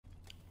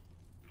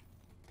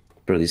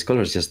Bro, these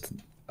colors just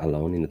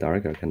alone in the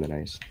dark are kind of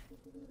nice.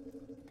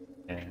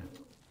 Yeah.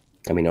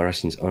 I mean,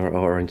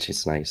 orange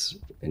is nice,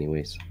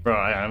 anyways. Bro,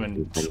 I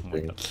mean, oh my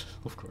God.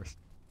 Of course.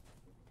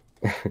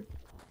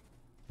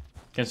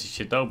 Can't see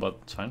shit though, but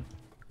it's fine.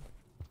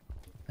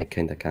 I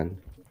kinda can,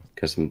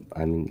 because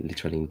I'm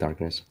literally in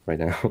darkness right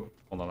now.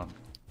 Hold on.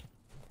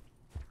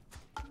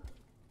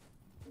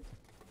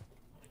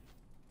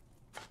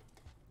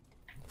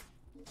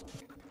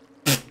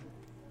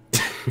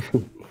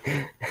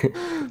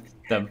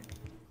 Damn.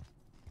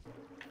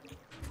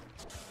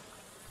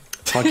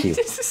 Fuck you.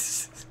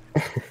 Let's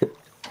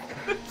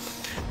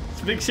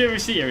make sure we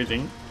see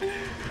everything.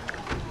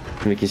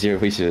 Making sure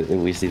we see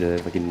the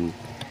fucking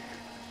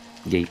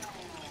gate.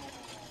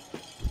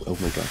 Oh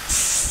my god.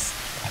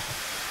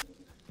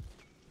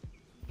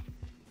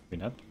 We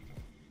not?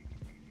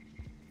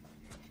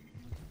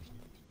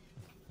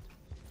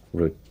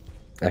 Rude.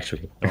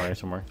 Actually. Don't worry,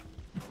 somewhere.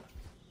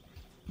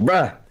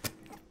 Bruh!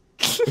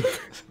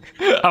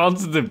 I want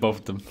to do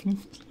both of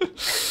them.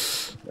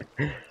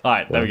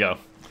 Alright, there we go.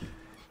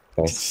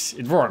 Nice.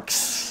 It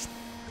works.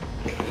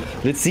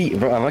 Let's see,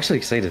 bro. I'm actually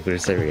excited for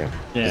this area.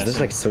 Yeah,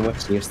 There's like so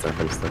much new stuff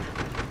and stuff.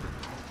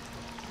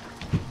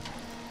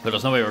 But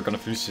there's no way we're gonna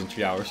finish this in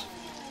 3 hours.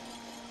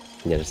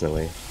 Yeah, there's no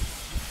way.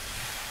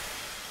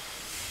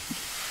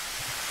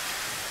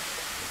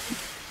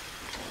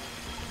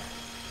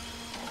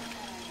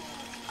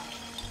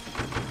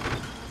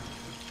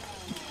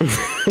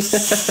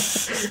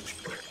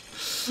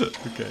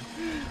 Okay.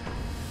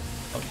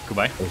 Oh,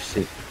 goodbye. Oh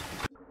shit.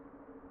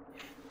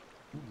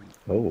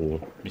 Oh.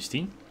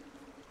 Misty.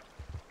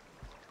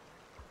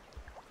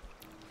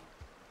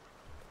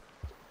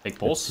 Take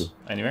pulse.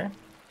 Anywhere?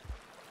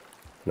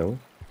 No?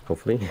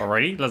 Hopefully.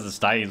 Alrighty, let's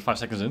just die in 5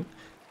 seconds in.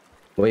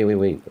 Wait,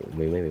 maybe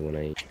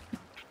when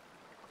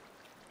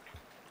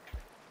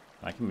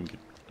I can make it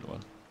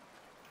one.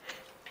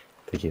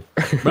 Thank you.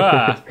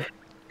 Ah!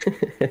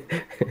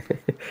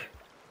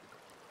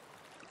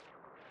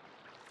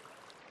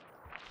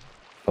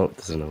 Oh,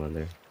 there's another one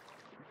there.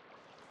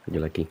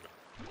 You're lucky.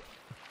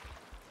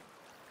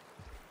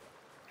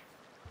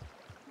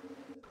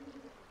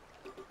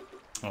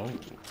 Oh.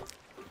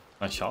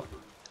 Nice shot.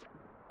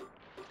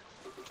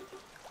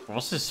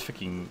 What's this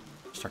freaking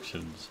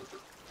instructions?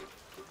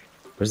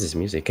 Where's this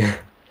music?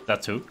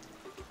 That too?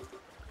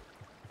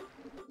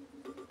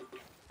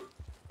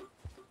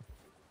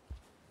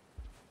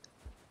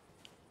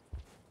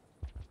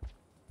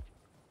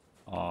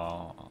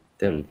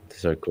 Damn,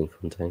 these are cool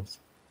sometimes.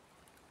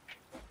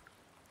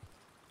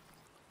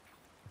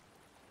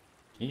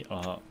 Okay,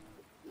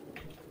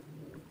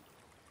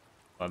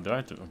 what do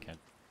I do? Okay.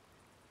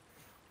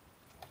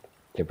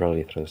 They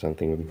probably throw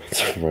something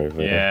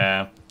forever.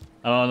 Yeah.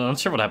 I'm not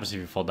sure what happens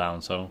if you fall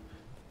down, so...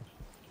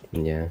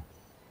 Yeah.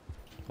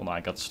 Well, no,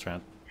 I got the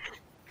strand.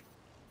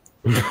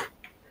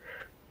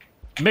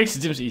 Makes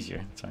the gyms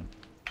easier, it's fine.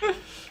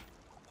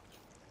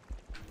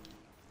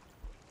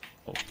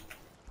 Oh.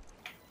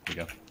 Here we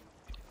go.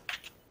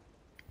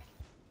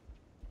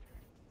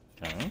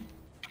 Okay.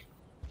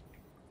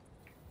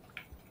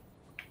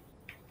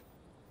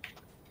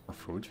 More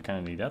food, we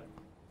kinda need that.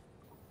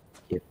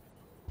 Yep.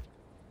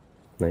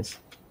 Nice.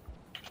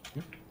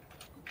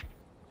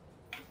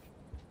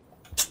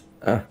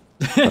 Ah.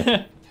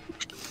 You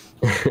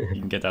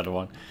can get that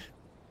one.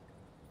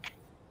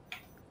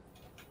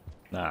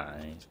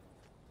 Nice.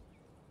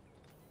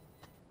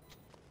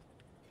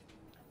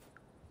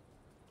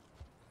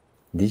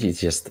 Did you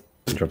just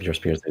drop your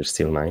spears to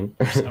steal mine?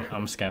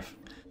 I'm scav.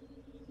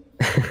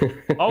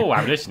 Oh,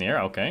 ammunition here,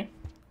 okay.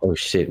 Oh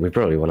shit, we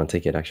probably want to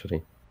take it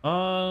actually.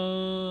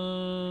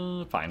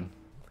 Fine.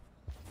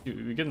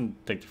 We can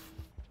take the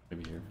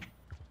maybe here.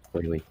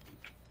 Wait.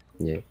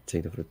 Yeah,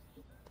 take the fruit.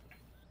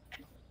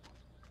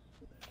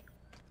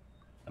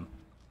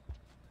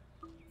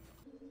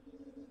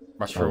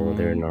 Mushroom. Oh,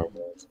 they're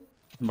normal.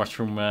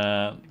 Mushroom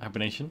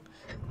hibernation.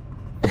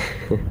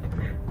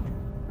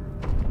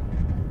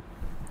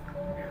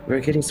 We're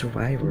getting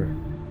Survivor.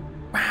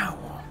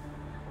 Wow.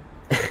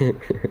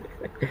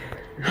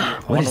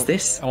 What is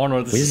this? I wonder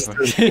what this is.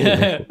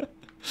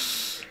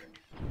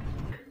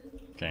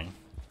 Okay. I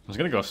was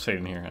gonna go straight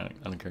in here. I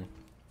don't care.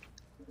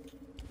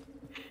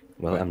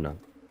 Well, I'm not.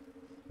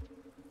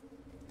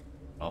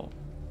 Oh.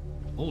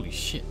 Holy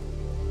shit.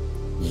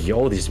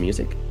 Yo, this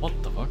music. What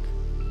the fuck?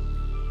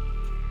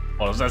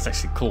 Oh, that's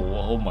actually cool.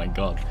 Oh my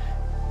god.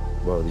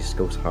 Bro, this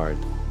goes hard.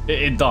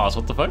 It does.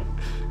 What the fuck?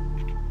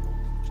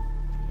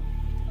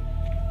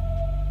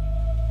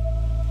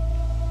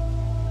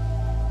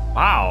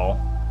 Wow.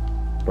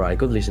 Bro, I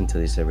could listen to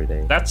this every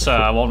day. That's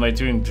one way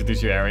to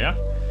introduce your area.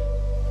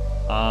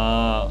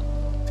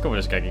 Let's go where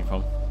this guy came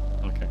from.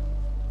 Okay.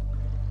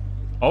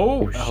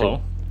 Oh,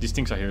 hello. These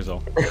things are here as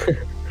well.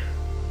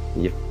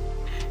 Yep.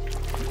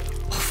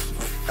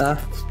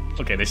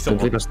 Okay, they still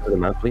Complete us to the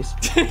map, please.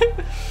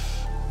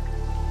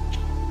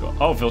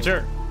 Oh,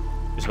 filter.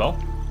 Isabel.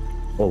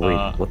 Oh wait,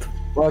 what the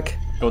fuck?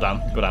 Go down,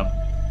 go down.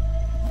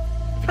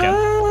 If you can.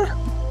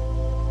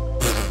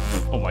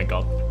 Oh my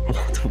god.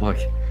 What the fuck?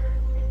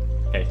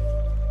 Okay.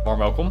 More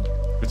welcome.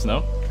 Good to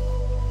know.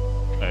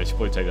 I should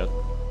probably take that.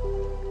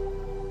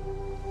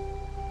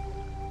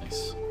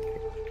 Nice.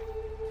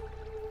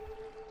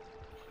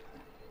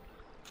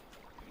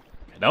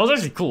 That was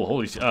actually cool.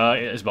 Holy shit.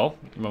 Isabel,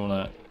 you might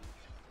wanna...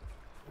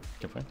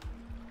 Get fine.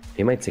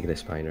 He might take the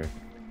spider.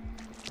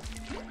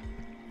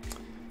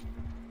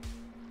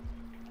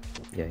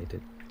 Yeah, he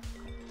did.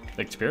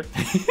 Like spear?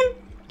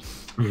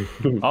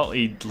 Oh,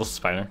 he lost the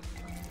spider.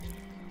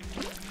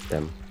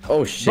 Damn.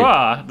 Oh shit.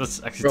 Bruh,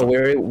 that's actually...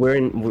 Bro,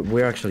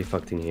 we're actually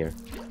fucked in here.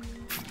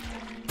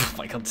 Oh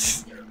my god.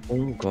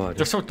 Oh god.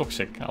 They're so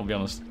toxic, I'll be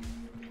honest.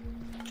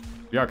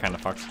 We are kind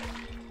of fucked.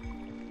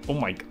 Oh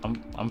my...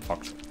 I'm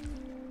fucked.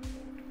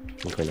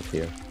 I'm kind of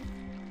here.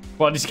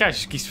 Well, this guy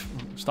just keeps...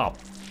 Stop.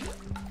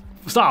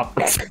 Stop!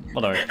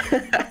 Whatever.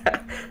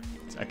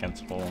 I can't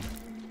follow him.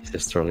 He's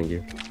just trolling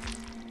you.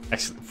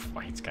 Actually,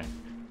 I hate this guy.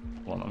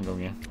 Hold on, I'm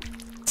going in.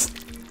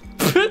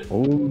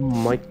 Oh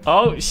my...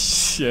 Oh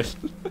shit.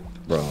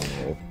 Bro.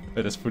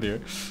 Wait, that's food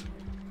here.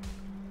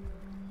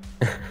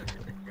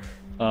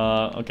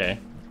 Okay.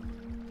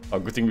 Oh,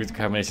 good thing with the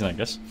combination, I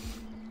guess.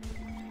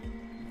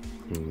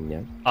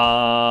 Yeah.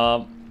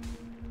 I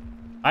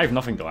have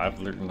nothing though, I have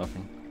literally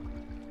nothing.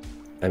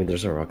 I mean,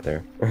 there's a rock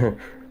there.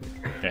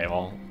 Okay,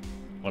 well...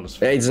 What is...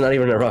 Hey, it's not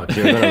even a rock.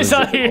 You're gonna It's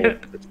not here!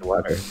 It's the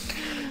water.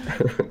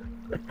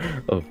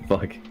 Oh,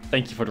 fuck.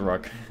 Thank you for the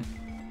rock.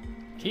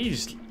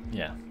 He's...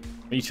 Yeah.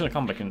 He's gonna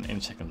come back in a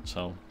second,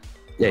 so...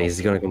 Yeah, he's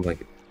gonna come back.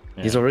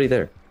 Yeah. He's already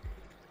there.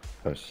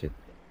 Oh, shit.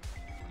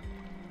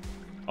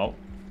 Oh.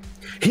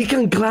 He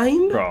can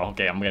climb? Bro,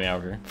 okay, I'm getting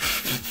out of here.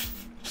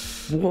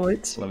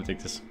 What? Let me take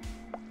this.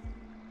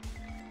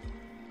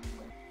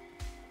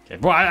 Okay,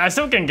 bro, I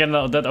still can't get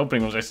that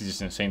opening was actually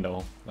just insane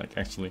though. Like,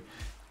 actually.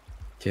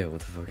 Yeah, what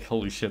the fuck?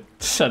 Holy shit.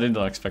 I did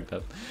not expect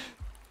that.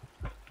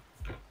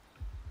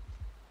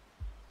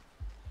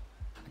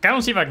 I kind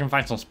of see if I can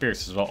find some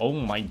spears as well. Oh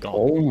my god.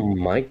 Oh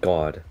my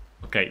god.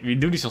 Okay, we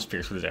do need some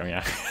spears for this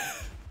area.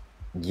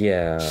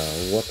 Yeah,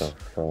 what the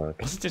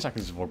fuck? Was it this I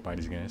can just walk by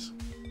these guys?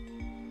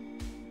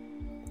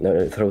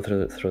 No, throw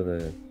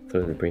the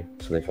debris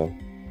so they fall.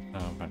 Oh,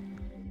 okay.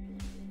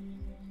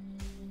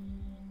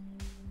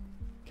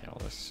 Okay, all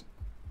this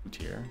food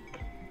here.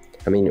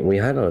 I mean, we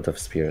had a lot of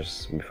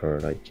spears before,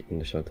 like, in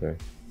the shelter.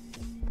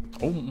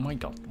 Oh my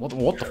god, what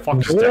the fuck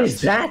is What that?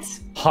 is that?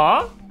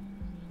 Huh?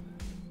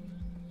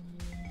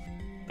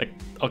 Like,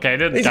 okay,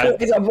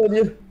 It's above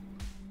you.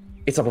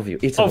 It's above you.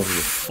 It's Oh above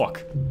you.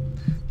 fuck.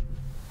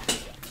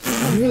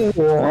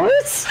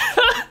 What?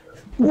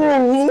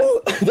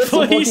 Bro, that's a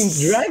fucking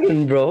Please.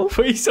 dragon, bro.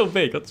 Why is so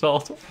big? That's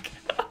wel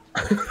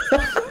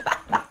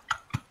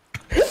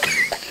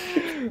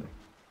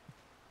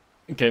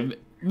Okay,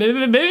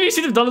 maybe we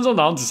should have done it on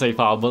the hunter save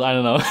file, but I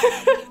don't know.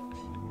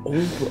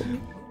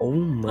 Oh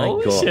my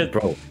Holy god, shit.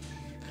 bro.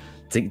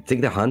 Take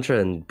the hunter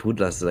and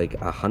put us like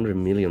 100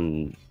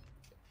 million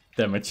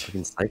Damage.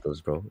 fucking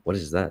cycles, bro. What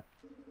is that?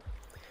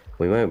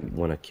 We might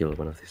want to kill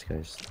one of these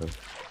guys. Though.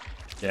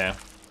 Yeah.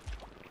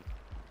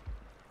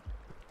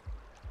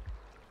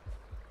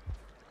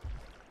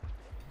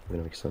 I'm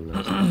gonna make some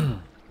noise.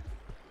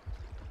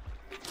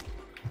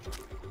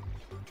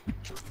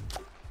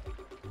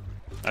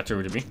 That's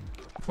rude to me.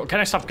 Well, can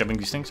I stop grabbing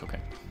these things? Okay.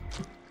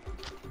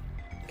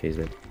 Okay, he's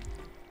dead.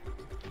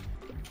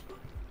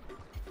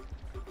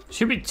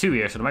 Should be 2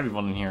 here, so there might be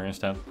 1 in here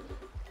instead.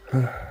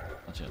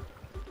 That's it.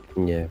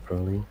 Yeah,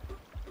 probably.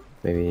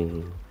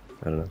 Maybe,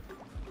 I don't know.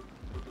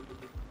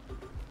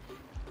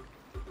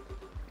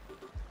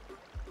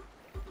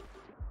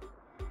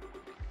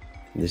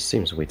 This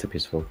seems way too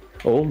peaceful.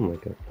 Oh my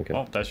god, okay.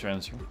 Oh, that's your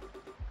answer.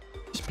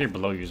 Spear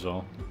below you as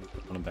well,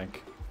 on the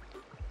bank.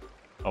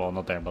 Oh, well,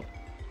 not there, but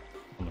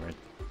on the right.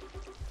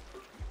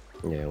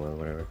 Yeah, well,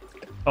 whatever.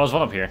 Oh, there's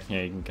 1 up here.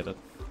 Yeah, you can get it.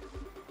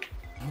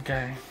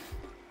 Okay.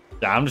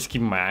 Yeah, I'm just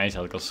keeping my eyes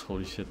out because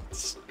holy shit,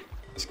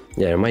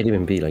 Yeah, there might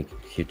even be like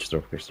huge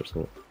droppers or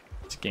something.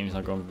 this game's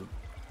not going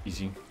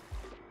easy.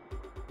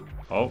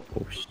 Oh,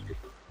 Oh shit.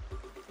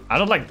 I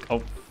don't like.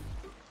 Oh,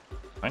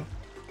 fine.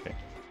 Okay.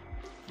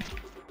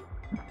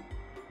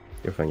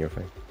 You're fine, you're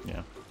fine.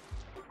 Yeah.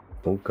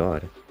 Oh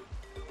god.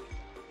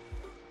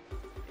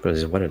 Bro,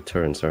 these water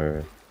turrets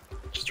are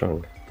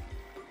strong.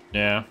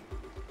 Yeah.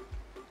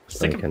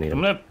 I can't eat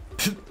I'm them.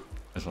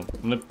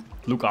 gonna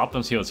look up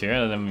and see what's here,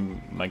 and then we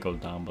might go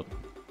down. But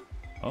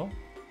oh,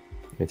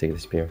 Let me take the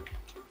spear.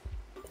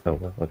 Oh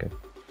well, okay.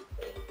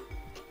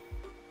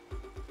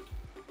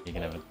 you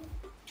can have it.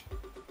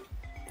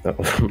 Oh,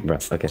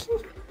 right, okay.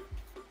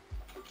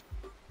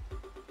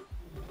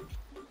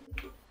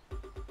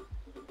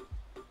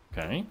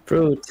 Okay.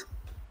 Fruit!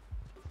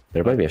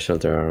 There might be a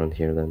shelter around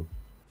here then.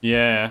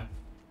 Yeah.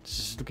 This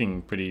is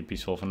looking pretty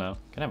peaceful for now.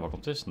 Can I walk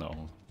up this?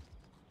 No.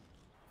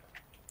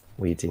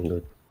 We eating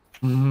good.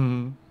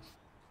 I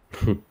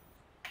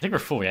think we're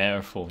full. Yeah,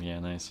 we're full. Yeah,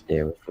 nice.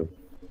 Yeah, we're full.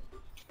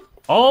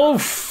 Oh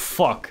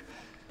fuck!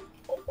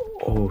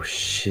 Oh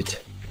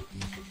shit.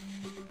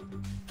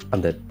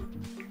 I'm dead.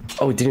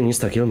 Oh, it didn't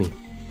insta kill me.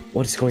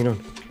 What is going on?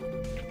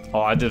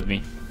 Oh, I did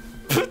me.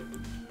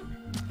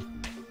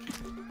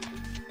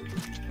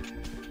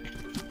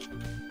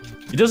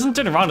 He doesn't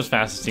turn around as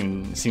fast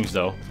as seems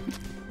though.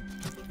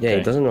 Yeah, Okay.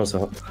 he doesn't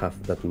also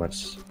have that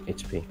much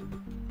HP.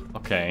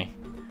 Okay.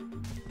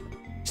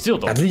 Still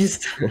though. At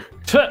least.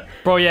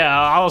 Bro, yeah,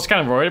 I was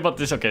kind of worried about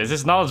this. Okay, this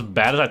is not as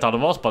bad as I thought it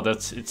was, but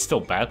it's still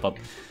bad, but...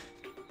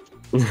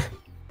 Yeah,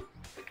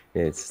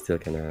 it's still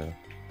kind of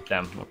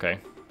Damn, okay.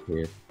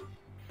 weird.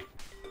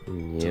 So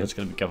Yeah. just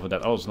gonna be careful with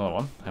that. Oh, there's another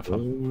one. Have Oh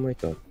fun. my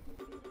god.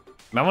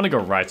 I want to go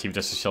right, see if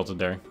there's a shelter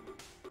there.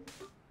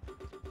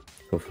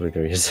 Hopefully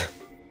there is.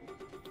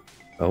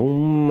 Oh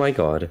my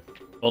god.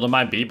 Well, there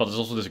might be, but there's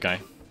also this guy.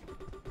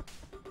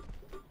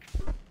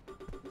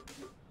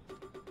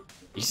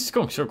 He's just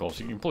going circles.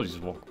 You can probably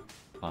just walk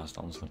past,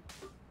 honestly.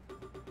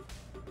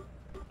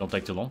 Don't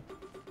take too long.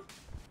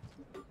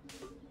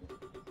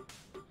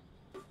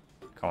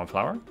 Common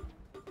flower?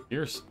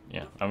 Here's...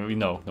 Yeah, I mean, we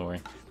know. Don't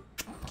worry.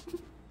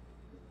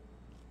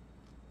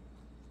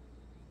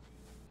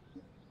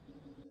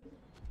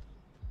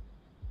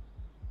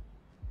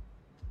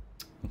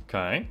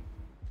 Okay.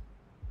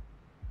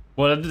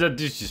 Well, that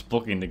is just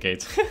blocking the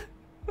gate.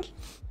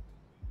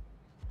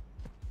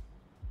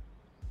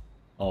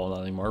 Oh,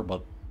 not anymore,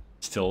 but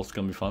still, it's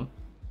gonna be fun.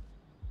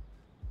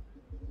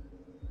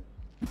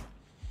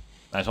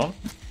 Nice one.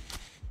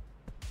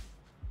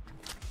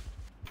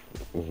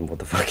 What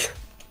the fuck?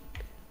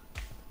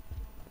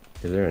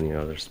 Is there any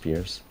other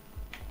spears?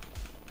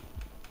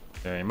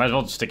 Okay, you might as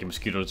well just stick a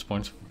mosquito at this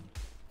point.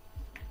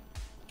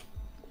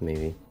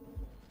 Maybe.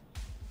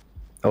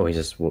 Oh, he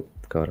just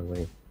got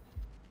away.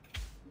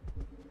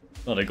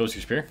 Oh, there goes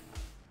your spear.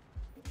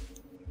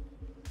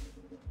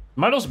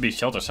 Might also be a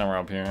shelter somewhere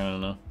up here, I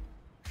don't know.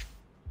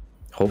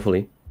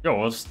 Hopefully. Yo,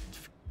 what's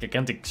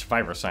gigantic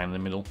survivor sign in the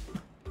middle?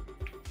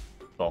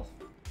 Well,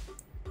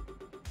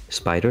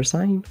 Spider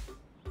sign?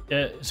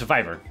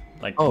 survivor.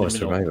 Like Oh, in the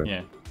middle. survivor.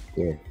 Yeah.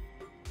 Yeah.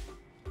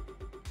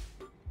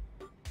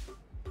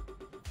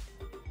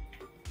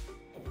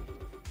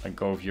 Like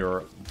go with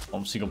your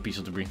single piece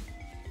of debris.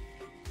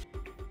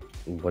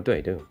 What do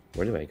I do?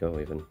 Where do I go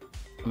even?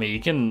 I mean, you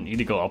can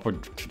either go up or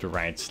to the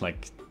right.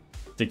 Like,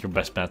 take your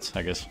best bet,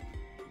 I guess.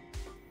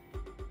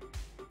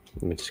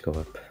 Let me just go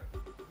up.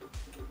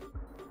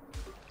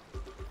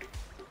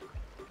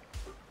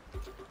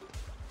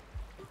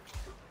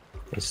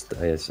 I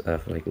just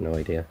have like no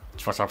idea.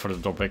 Just watch out for the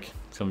door pick.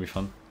 It's gonna be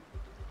fun.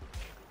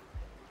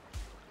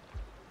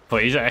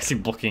 But he's actually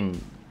blocking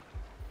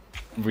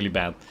really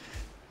bad.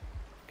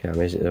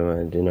 Okay,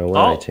 do you know what?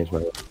 Oh! I changed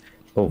my...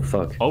 Oh,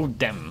 fuck. Oh,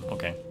 damn.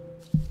 Okay.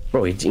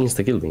 Bro, he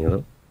insta-killed me,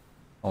 though.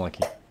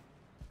 Unlucky.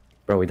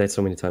 Bro, we died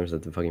so many times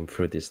that the fucking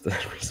fruit is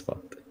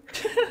respawned.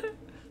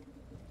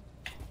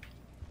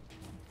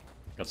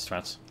 Got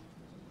strats.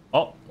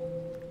 Oh!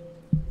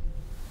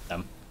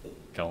 Damn.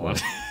 Come on.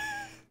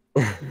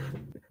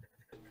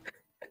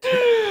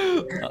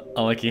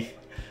 Unlucky.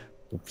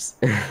 Oops.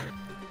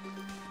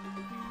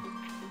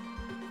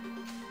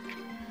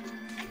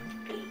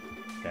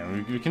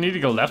 Okay, we can either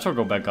go left or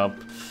go back up.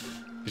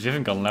 Because you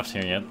haven't gone left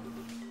here yet.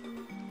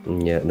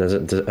 Yeah, there's a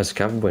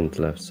scav went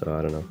left, so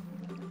I don't know.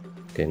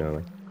 Okay, no,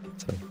 man.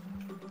 Sorry.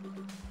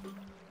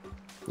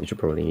 You should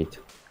probably eat.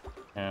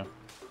 Yeah.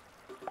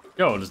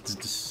 Yo, this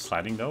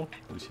sliding though.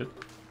 Holy shit.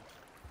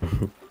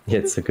 Yeah,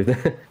 it's so good.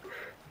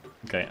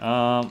 Okay,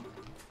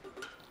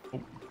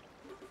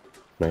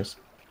 Nice.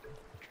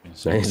 yeah,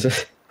 so-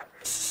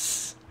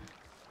 Nice.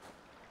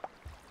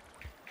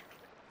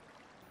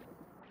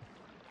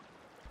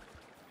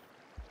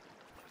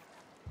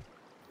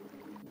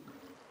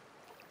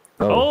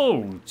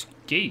 Oh, it's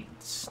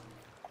gates.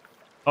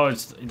 Oh,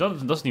 it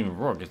doesn't even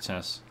work, it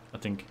says, I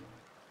think.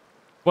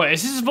 Wait,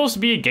 is this supposed to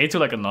be a gate to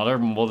like another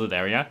modded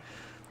area?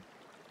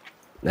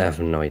 I have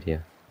no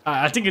idea.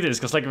 I think it is,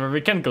 because like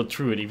we can't go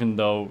through it even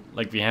though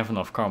like we have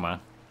enough karma.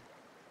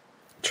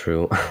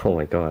 True. Oh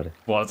my god.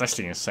 Well, it's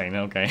actually insane,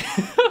 okay.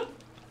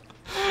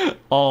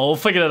 Oh, we'll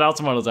figure that out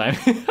some other time.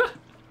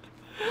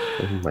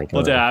 Oh my god.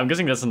 But yeah, I'm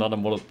guessing that's another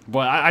model.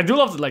 But I do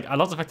love I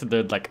love the fact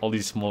that like all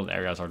these small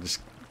areas are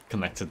just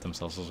connected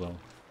themselves as well.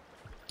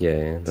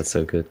 Yeah, that's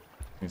so good.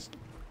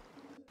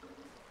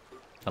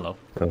 Hello.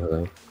 Oh,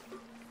 hello.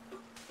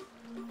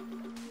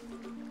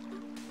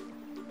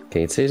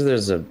 Okay, it says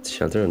there's a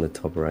shelter on the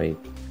top right.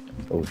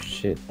 Oh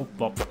shit. Oh,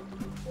 well.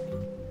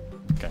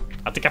 Okay,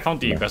 I think I found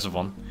the aggressive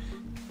one.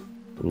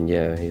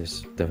 Yeah,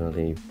 he's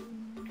definitely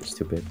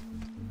stupid.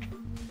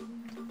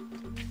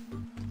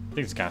 I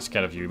think he's kind of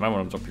scared of you. You might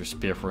want to drop your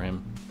spear for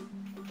him.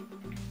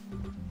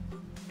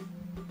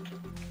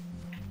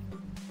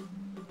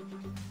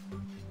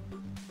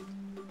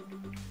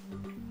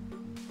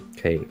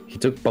 Okay, he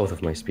took both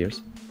of my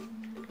spears.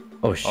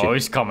 Oh shit. Oh,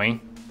 he's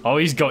coming. Oh,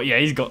 he's got. Yeah,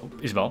 he's got.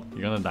 Isabel,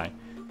 you're gonna die.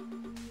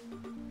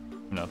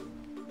 No.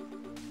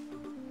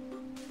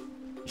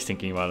 He's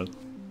thinking about it.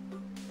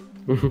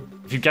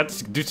 If you get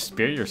this dude's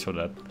spear, you're so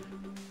dead.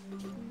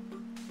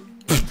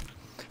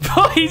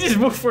 Bro, he just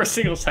moved for a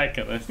single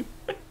second.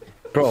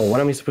 Bro,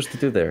 what am I supposed to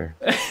do there?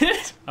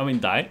 I mean,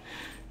 die.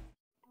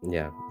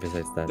 Yeah,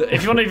 besides that.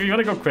 If you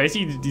wanna go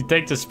crazy, you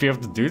take the spear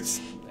of the dudes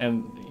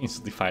and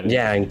instantly fight it.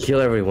 Yeah, and kill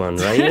everyone,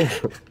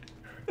 right?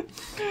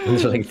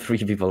 There's like 3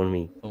 people on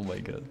me. Oh my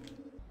god.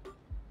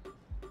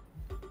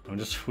 I'm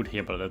just food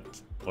here, but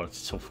it's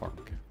so far.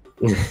 Okay.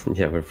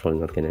 Yeah, we're probably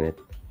not getting it.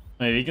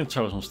 Maybe you can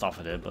throw some stuff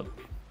at it, but...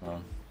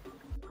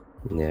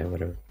 Yeah,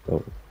 whatever.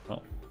 Oh.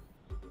 Oh.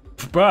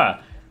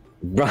 Bruh!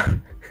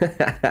 Bruh!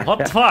 What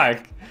the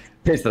fuck?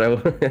 Please throw.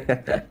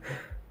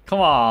 Come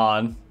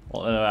on!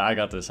 Well, anyway, I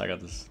got this.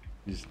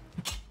 Just...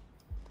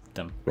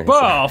 Damn. Nice.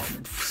 Bro!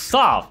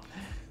 Stop!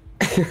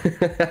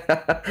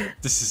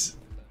 This is...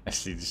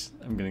 Actually,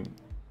 I'm getting...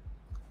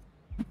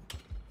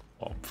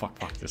 Oh,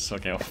 fuck this.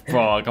 Okay,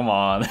 bro, come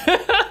on.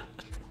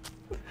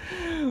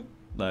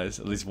 Nice,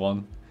 at least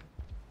one.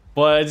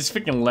 But I just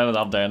freaking landed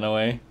up there, no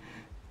way.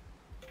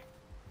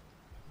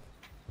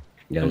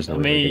 Yeah, I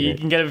mean, you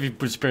can get it if you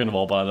put spear in the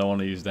wall, but I don't want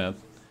to use that.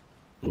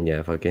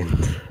 Yeah, fucking.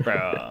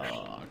 Bro,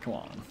 come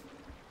on.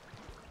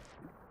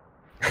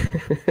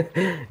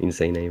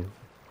 Insane name.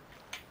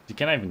 You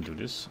can't even do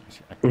this.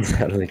 I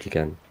don't think you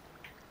can.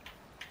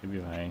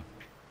 Maybe I...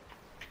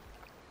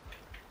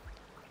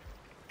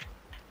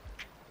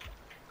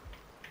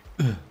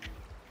 Okay,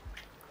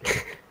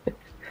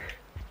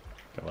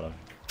 whatever.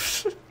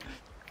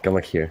 Come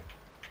back here.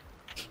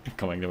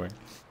 Coming over.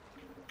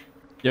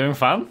 You having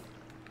fun?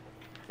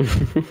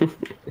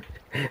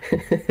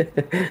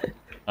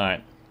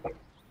 Alright.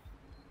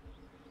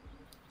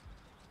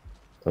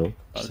 Oh,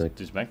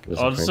 This back. there's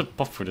Oh, a this is a friend.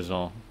 puff food as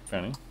well,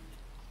 apparently.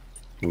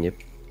 Yep.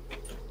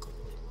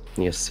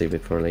 Yes, save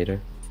it for later.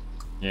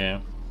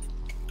 Yeah.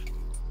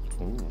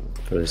 Ooh.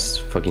 For this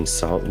fucking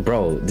song.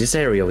 Bro, this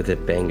area with the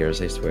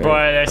bangers, I swear.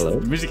 Bro, Hello?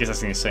 the music is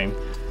actually insane.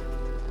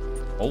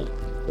 Oh,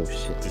 Oh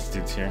shit. this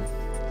dude's here.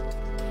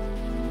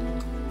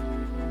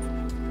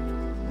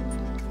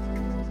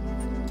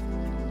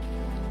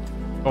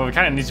 Oh, we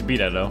kind of need to be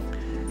there though.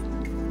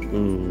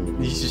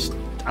 He's just...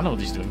 I know what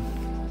he's doing.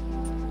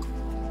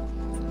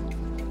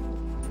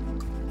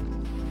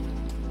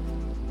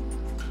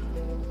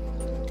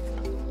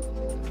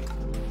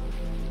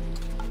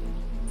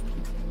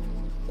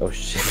 Oh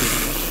shit.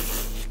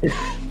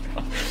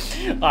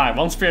 Alright,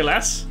 one spear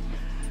less.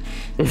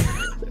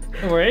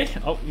 Don't worry.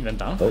 Oh, he went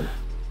down. Oh.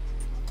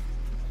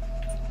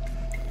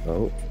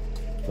 Oh.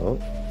 Oh.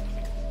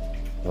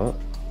 Oh.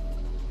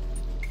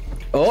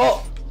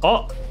 Oh!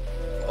 Oh!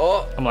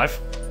 Oh! I'm live.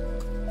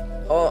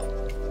 Oh!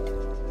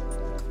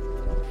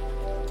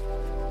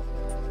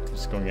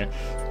 Just going here.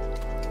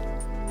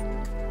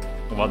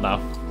 What now?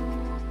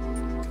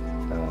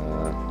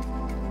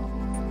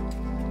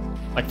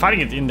 Like,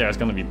 fighting it in there is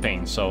gonna be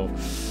pain, so...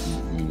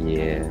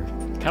 Yeah.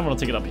 Kind of want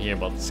to take it up here,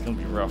 but it's gonna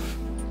be rough.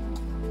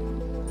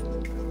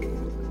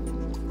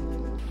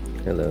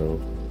 Hello.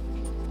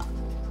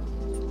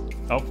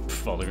 Oh,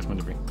 pff, well, there's my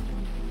debris.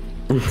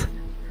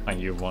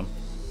 And you have one.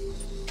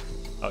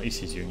 Oh, he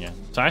sees you, yeah.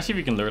 So I see if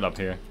we can lure it up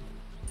here.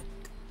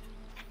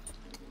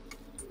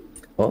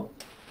 Oh,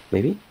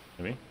 maybe?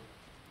 Maybe?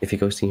 If he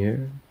goes in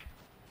here.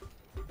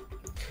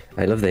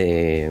 I love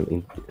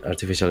the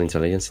artificial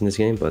intelligence in this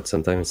game, but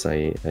sometimes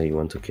I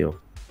want to kill.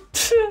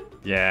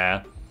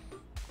 Yeah.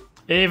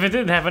 If it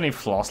didn't have any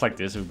flaws like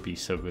this, it would be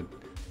so good.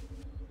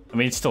 I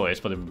mean, it still is,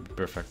 but it would be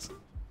perfect.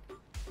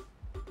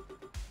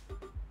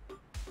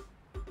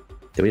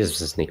 Did we just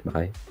sneak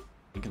by?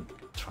 We can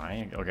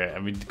try. Okay,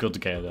 and we go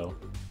together though.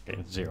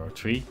 Okay, 0,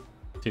 3,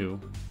 2,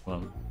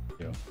 1,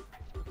 0.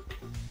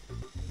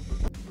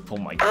 Oh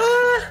my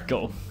god.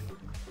 Go.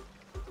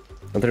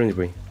 I'm throwing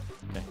debris.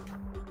 Okay.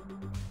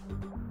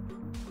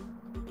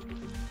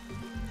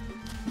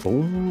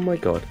 Oh my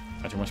god.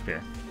 I took my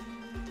spear.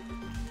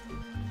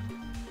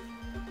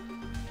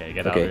 Okay,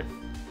 get out of here.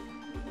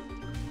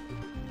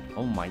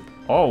 Oh my.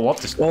 Oh,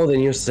 what is. Oh, the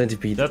new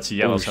centipede. That's a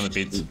yellow Oh,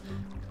 centipede. shit.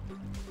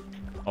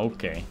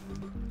 Okay.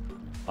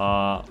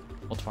 What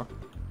the fuck?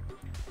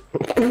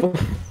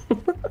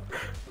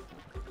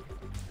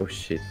 Oh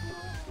shit.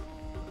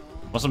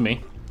 Wasn't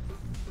me.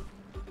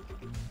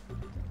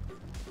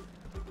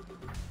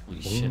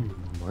 Holy shit.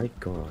 Oh my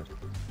god.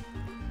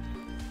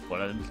 What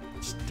did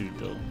this dude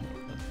though?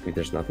 Wait,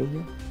 there's nothing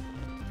here?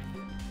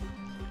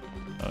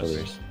 Oh, Oh,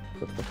 there's.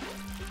 What the fuck?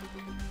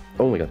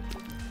 Oh my god.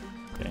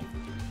 okay.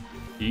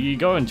 You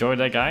go enjoy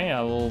that guy,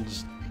 I will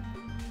just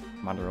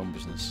mind our own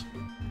business.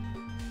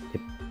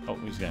 Yep. Oh,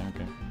 he's there,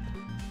 okay.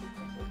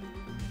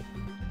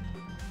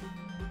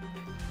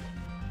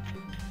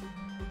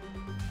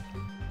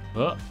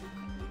 Oh.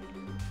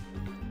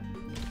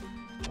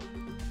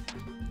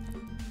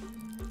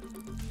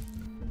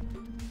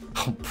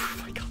 Oh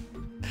my god.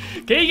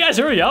 Can you guys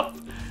hurry up?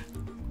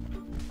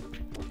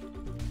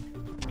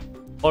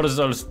 Oh, there's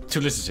 2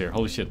 listers here.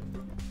 Holy shit.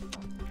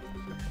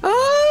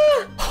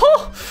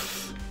 Ah!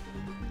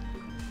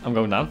 I'm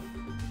going down.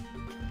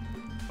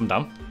 I'm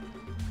down.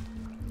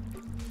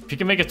 If you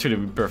can make it through, it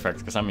would be perfect,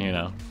 because I'm here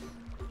now.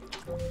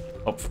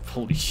 Oh,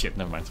 holy shit,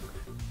 never mind.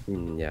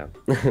 Yeah.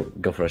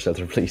 Go for a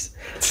shelter, please.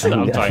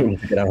 I'm I trying.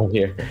 need to get out of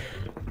here.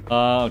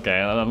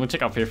 Okay, I'm gonna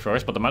check up here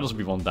first, but there might also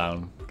be one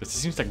down. Because it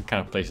seems like a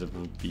kind of place that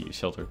would be a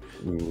shelter.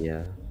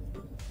 Yeah.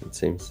 It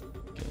seems.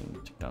 Okay, let me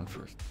check down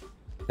first.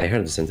 I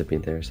heard the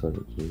centipede there, so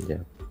yeah.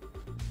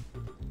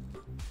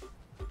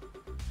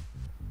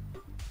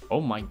 Oh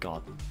my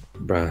god.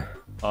 Bruh.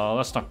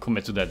 Let's not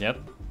commit to that yet.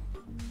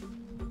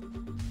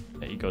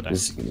 There you go then.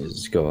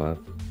 Just go up.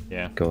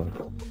 Yeah. Go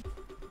up.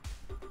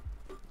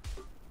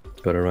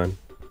 Go to run.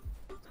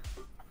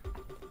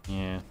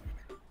 Yeah.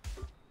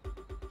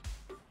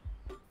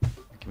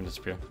 Give me the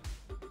spear.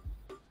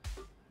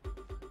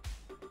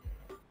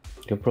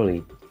 You'll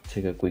probably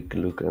take a quick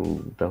look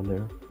and down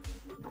there.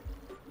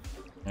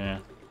 Yeah.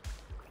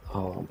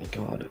 Oh my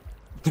god.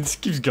 It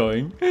just keeps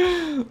going.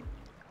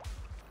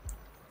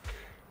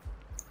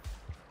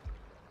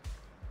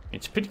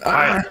 It's pretty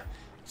quiet.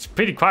 It's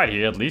pretty quiet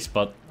here at least,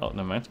 but oh,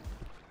 never mind.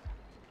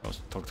 I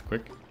was talk too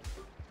quick.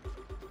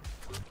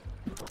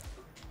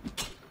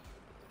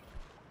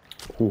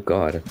 Oh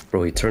god,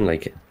 bro, he turned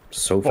like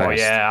so fast. Oh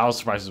yeah, I was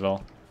surprised as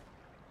well.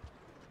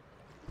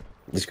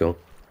 Let's go.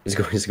 Let's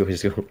go. Let's go.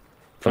 Let's go.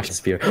 Fuck the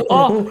spear.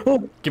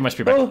 Oh! Give my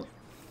spear back. Oh!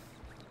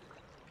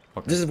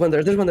 Okay. There's one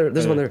there. There's one there.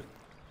 There's one there.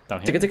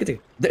 Down here. Take it. Take it. Take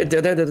it.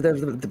 There.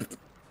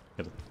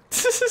 Get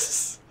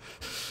it.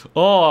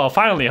 Oh,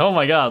 finally! Oh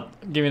my god!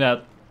 Give me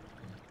that.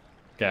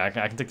 Okay,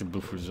 I can take the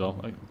blue fruit as well.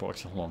 Bro,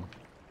 actually, hold on.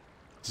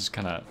 This is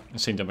kind of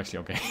insane jump, actually.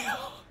 Okay.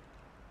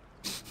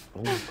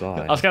 Oh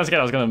god. I was kind of scared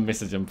I was gonna miss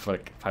the jump for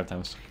like 5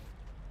 times.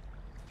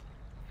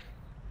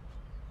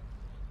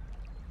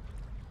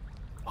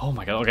 Oh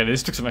my god, okay,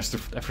 this took some extra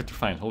effort to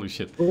find, holy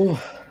shit.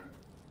 Oh.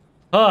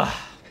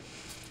 Ah!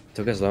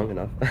 Took us long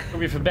enough.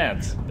 We have a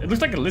band. It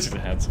looks like a lizard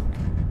head.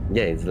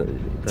 Yeah, it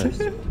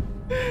does.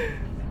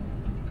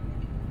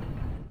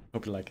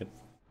 Hope you like it.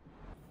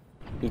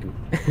 You do.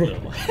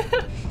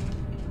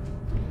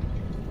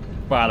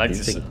 Wow, I like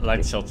this, I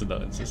like the shelter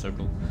though, it's so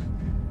cool.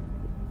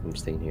 I'm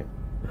staying here.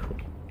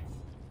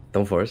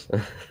 Don't force.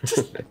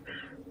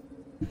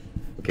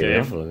 Okay,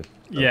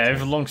 yeah, I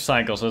have a long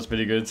cycle, so that's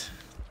pretty good.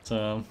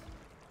 So...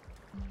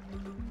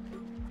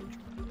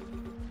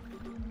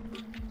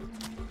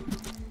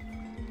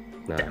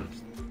 Nah. Damn.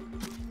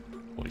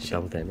 Holy shit.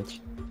 Double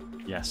damage.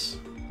 Yes.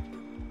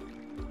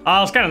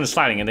 I was kind of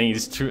sliding and then you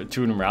just threw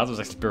them out. It was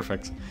actually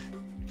perfect.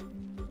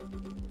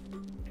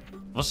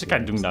 What's the guy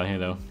doing down here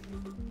though?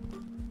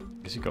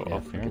 Guess you go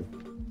up here.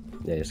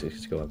 Yeah,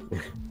 just go up.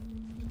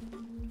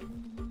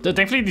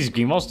 Thankfully these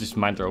green walls just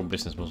mind their own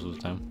business most of the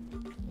time.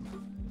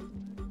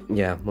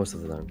 Yeah, most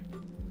of the time.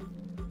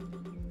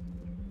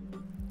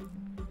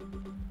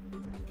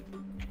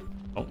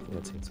 Oh.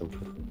 Let's hit some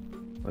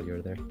while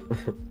you're there.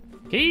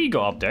 Can you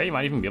go up there? You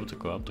might even be able to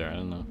go up there, I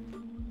don't know.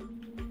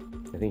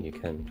 I think you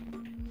can.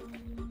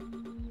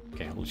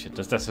 Okay, holy shit,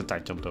 that's a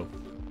tight jump though.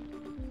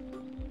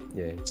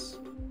 Yeah, it's...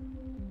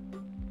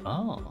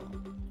 Oh.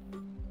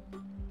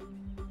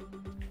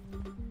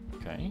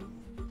 Okay.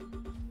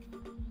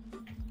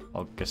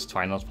 I'll guess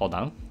try not to fall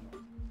down.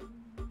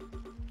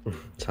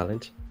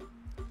 Challenge.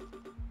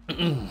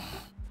 The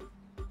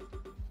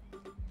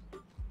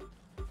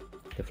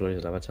floor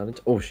is lava challenge.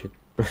 Oh shit.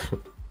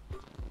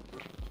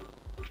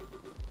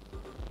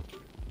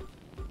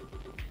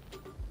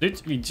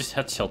 Dude, we just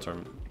had shelter.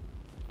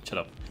 Shut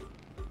up.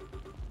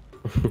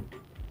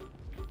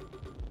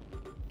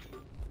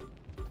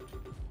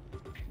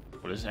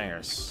 What is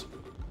airs?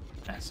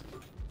 Massive.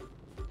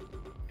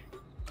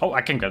 Oh,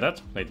 I can get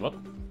that. Wait, what?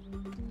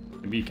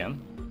 Maybe you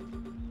can.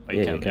 Oh, you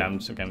Yeah, can. you can. Yeah,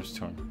 I'm just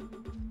torn.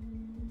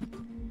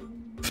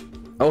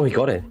 Oh, he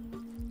got it.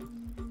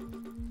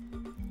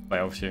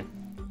 By over here.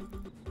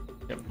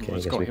 Yep. Okay,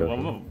 Let's I guess go we here. go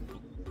Well, here.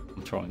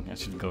 I'm throwing. I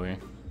should go here.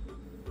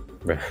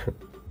 Bruh.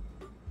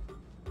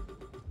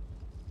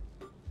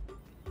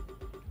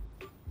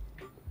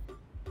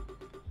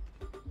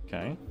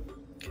 Okay.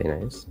 Okay,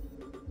 nice.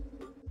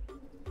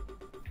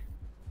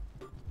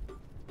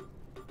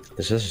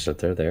 There's just a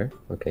shelter there.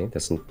 Okay,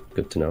 that's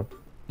good to know.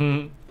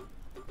 Hmm.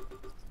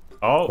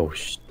 Oh. Oh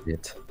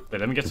shit. Wait,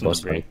 let me get The some boss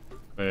debris.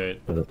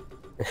 fight. Wait.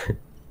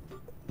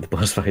 The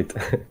boss fight.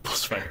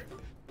 Boss fight.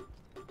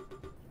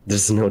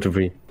 There's no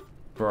debris.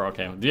 Bro,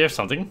 okay. Do you have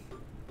something?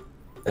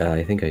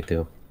 I think I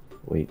do.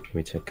 Wait, let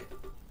me check.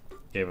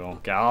 Okay, well,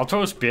 okay, I'll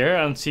throw a spear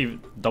and see,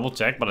 double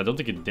check, but I don't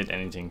think it did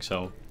anything,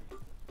 so...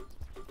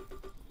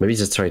 Maybe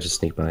just try to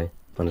sneak by,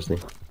 honestly.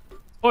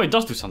 Oh, it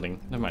does do something.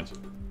 Never mind.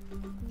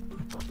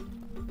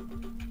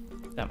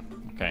 Damn,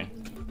 okay.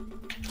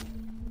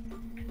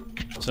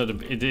 So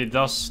it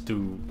does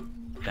do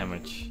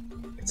damage.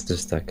 It's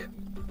just stuck.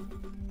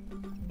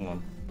 Hold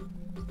on.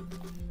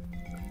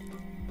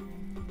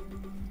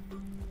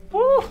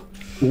 Woo!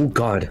 Oh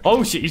god.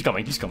 Oh shit, he's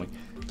coming, he's coming.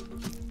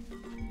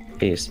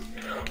 He is.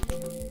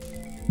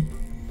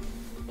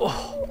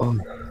 Oh.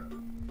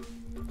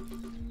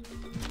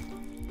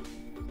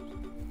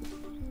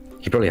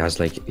 He probably has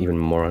like even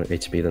more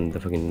HP than the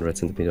fucking red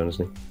centipede,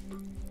 honestly.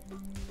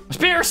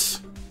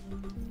 Spears!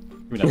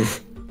 Give me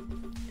that.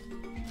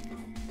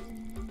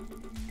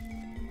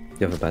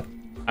 You have a bat.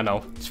 I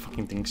know, these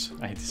fucking things.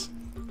 I hate this.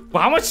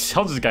 Well, how much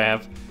health does this guy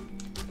have?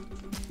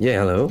 Yeah,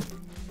 hello.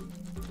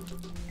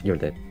 You're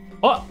dead.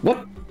 Oh!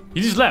 What?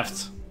 He just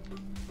left.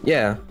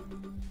 Yeah.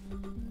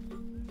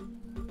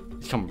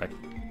 He's coming back.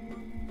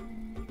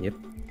 Yep.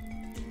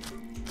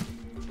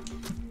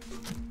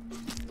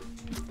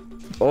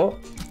 Oh.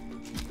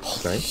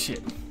 Holy Nice.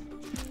 shit.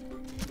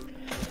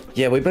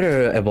 Yeah, we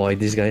better avoid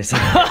these guys.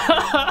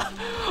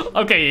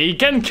 Okay, you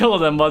can kill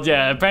them, but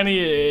yeah, apparently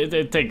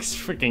it takes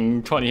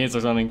freaking 20 hits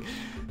or something.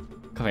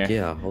 Come here.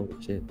 Yeah, holy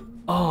shit.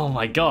 Oh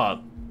my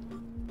god.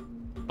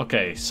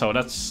 Okay, so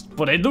that's.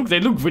 But they look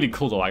really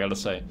cool though. I gotta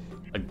say.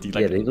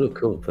 Yeah, they look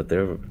cool, but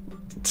they're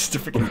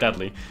freaking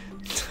deadly.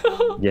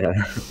 yeah.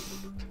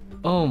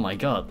 Oh my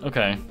god.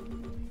 Okay.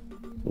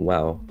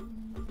 Wow.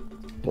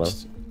 Well,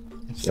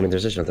 I mean,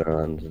 there's a shelter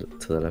around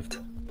to the left.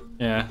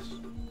 Yeah.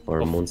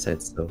 Or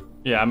moonset, so.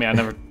 Yeah, I mean, I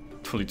never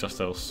fully trust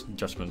those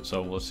judgments,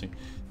 so we'll see.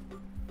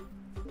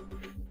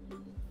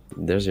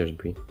 There's yours,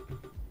 Bree.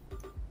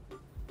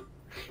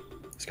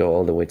 Let's go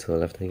all the way to the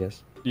left, I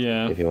guess.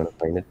 Yeah. If you want to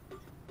find it.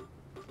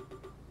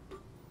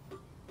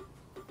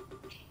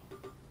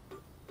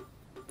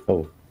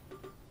 Oh.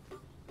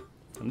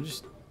 I'll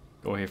just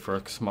go here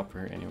for some up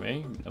here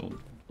anyway. Then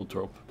we'll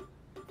drop.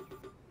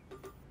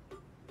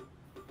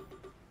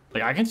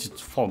 Like, I can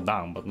just fall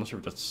down, but I'm not sure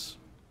if that's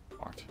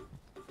smart.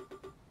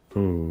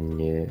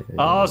 Yeah.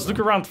 Oh, let's look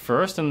around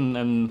first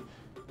and...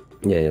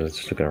 Yeah, let's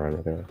just look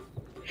around.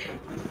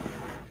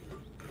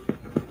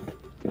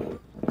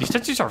 These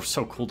statues are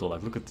so cool though,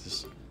 like, look at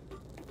this.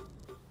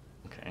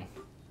 Okay.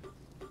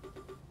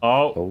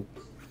 Oh. Oh,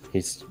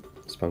 he's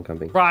spawn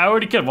camping. Right, I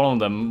already killed one of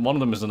them. One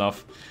of them is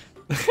enough.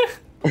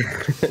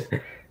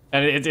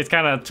 And it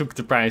kind of took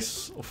the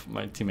price of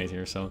my teammate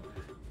here, so...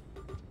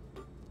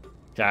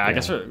 Yeah, I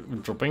guess we're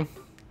dropping.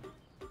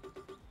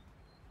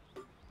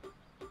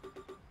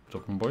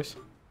 Dropping, boys.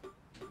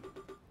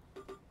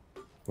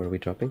 Where are we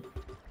dropping?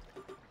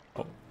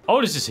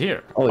 Oh, this is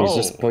here. Oh, he's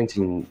just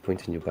pointing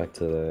you back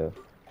to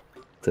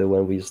the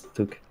one we just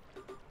took.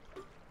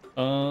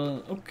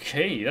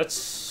 Okay,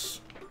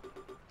 that's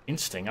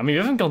interesting. I mean, we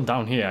haven't gone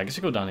down here. I guess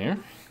we go down here.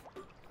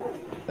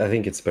 I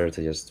think it's better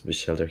to just be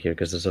sheltered here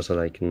because there's also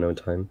like no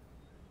time.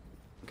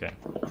 Okay.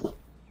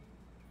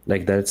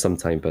 Like there's some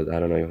time, but I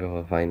don't know if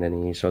we'll find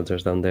any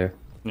shelters down there.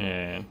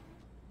 Yeah.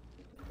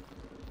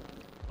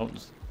 Oh,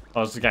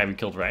 it's the guy we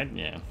killed, right?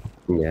 Yeah.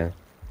 Yeah.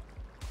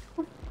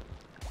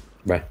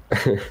 Right.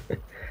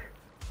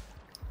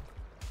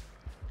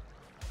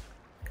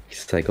 His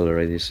cycle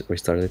already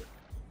restarted.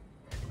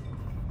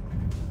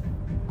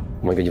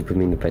 Oh my god, you put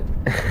me in the pit.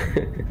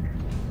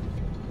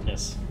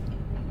 Yes.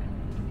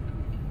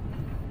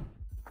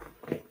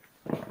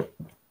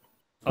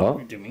 Oh. What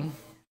are you doing?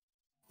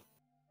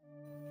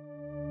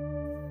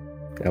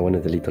 I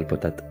wanted a little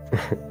potato.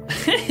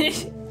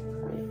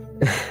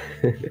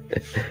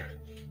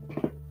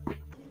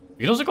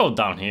 You can also go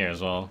down here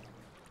as well.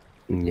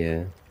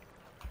 Yeah.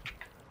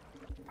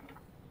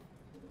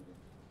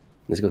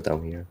 Let's go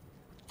down here.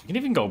 You can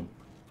even go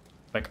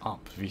back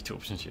up. There's two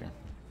options here.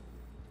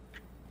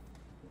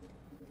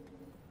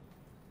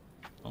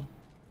 Oh.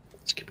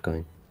 Let's keep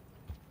going.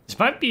 This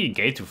might be a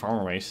gate to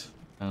farmer ways.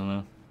 I don't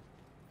know.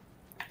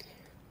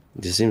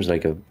 This seems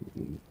like a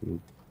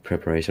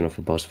preparation of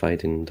a boss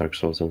fight in Dark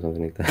Souls or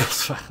something like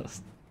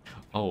that.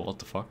 Oh, what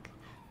the fuck?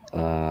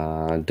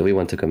 Do we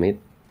want to commit?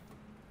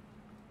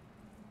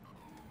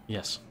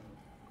 Yes.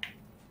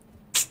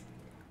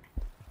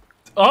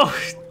 Oh!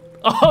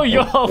 Oh, you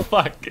all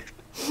fuck!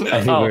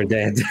 I think we're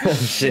dead.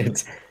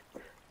 Shit.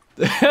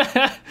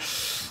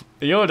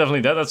 You're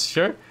definitely dead, that's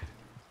sure.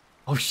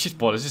 Oh shit,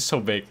 boy, this is so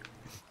big.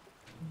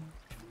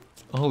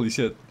 Holy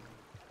shit.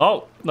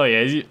 Oh, no,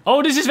 yeah.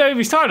 Oh, this is where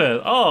we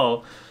started.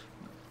 Oh.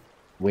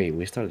 Wait,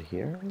 we started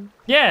here?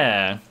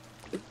 Yeah.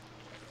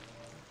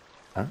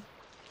 Huh?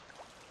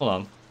 Hold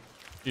on.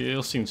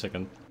 You'll see in a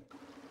second.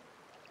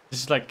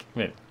 This is like,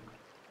 wait.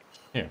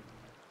 Here.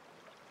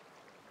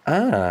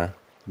 Ah,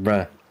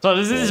 bruh. So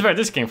this is where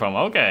this came from,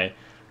 okay.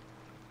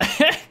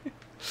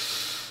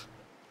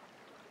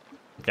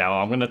 Okay,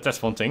 well, I'm gonna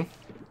test one thing.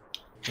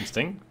 This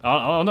thing.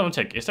 I'll double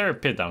check. Is there a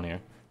pit down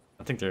here?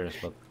 I think there is,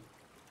 but...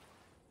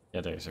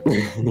 Yeah, there is.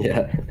 Okay.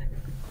 Yeah.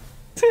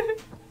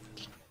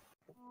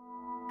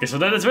 Okay, so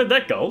that is where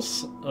that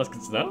goes. That's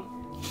good to know.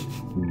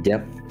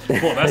 Yep.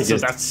 Well,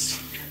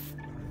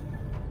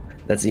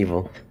 that's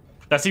evil.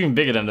 That's even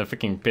bigger than the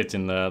freaking pit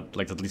in the,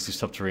 like, that leads to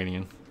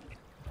subterranean.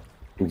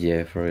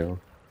 Yeah, for real.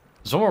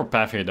 There's one more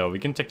path here, though. We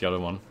can take the other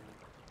one.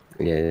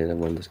 Yeah, that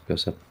one just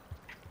goes up.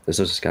 There's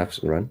also scabs.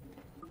 Run.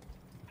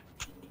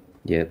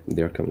 Yeah,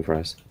 they're coming for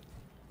us.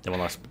 They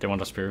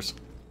want our spears.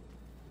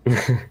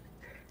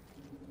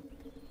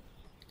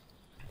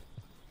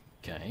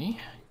 Okay.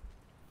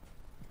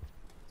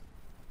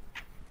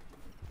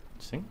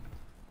 Sing.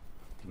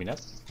 Give me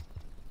that.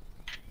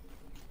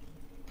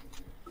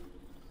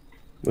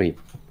 Wait,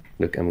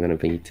 look, I'm gonna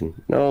be eaten.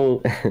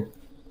 No.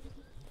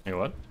 Hey,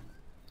 what?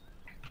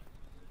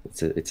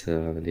 It's a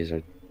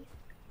lizard.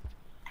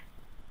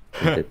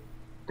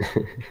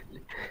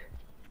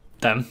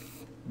 Damn.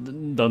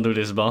 Don't do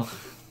this, Ball.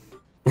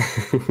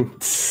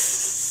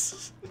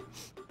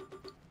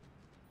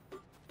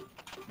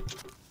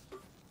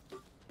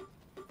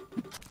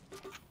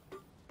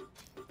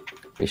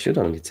 It should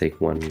only take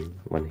one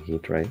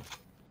hit, right?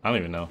 I don't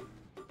even know.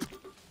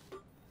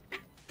 I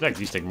feel like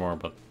these take more,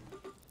 but...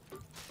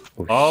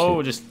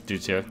 Oh, this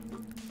dude's here.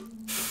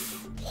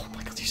 Oh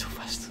my god, he's so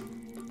fast.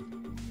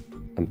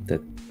 I'm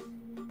dead.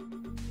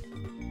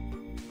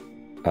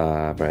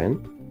 Brian?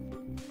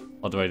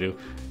 What do I do?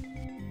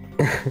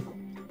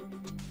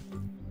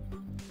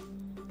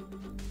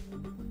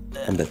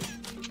 I'm dead.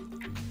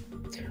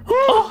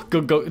 Oh,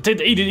 go. Eat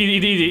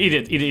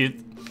it.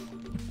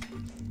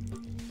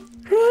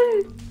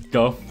 Run!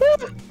 Go.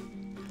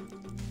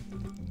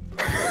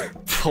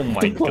 Oh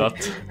my god.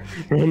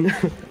 Run!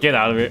 Get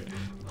out of here.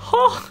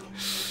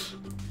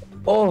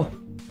 Oh!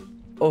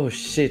 Oh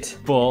shit.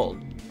 Well,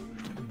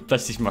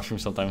 that's these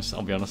mushrooms sometimes,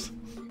 I'll be honest.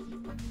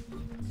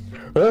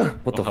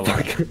 What the hello.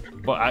 fuck?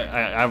 Well,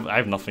 I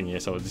have nothing here,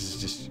 so this is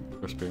just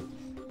your spirit.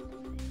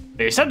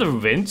 Is that the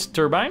wind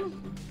turbine?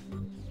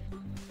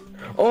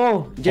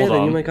 Oh! Yeah, Hold the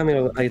on. new mic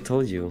coming. I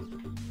told you.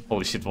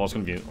 Holy shit, what's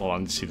gonna be? Hold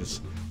on, see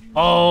this.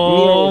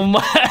 Oh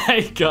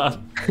my god.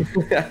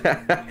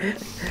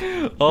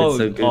 Oh,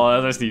 so good.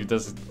 oh, that's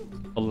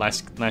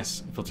a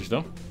nice filters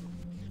though.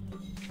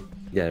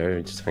 Yeah,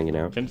 they're just hanging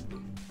out. Okay.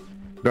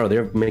 Bro,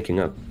 they're making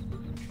up.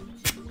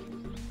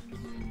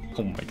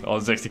 Oh my god, oh,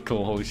 that's actually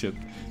cool. Holy shit.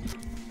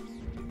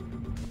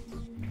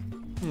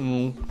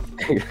 Mm.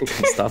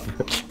 Stop.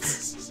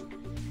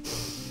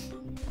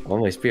 Oh,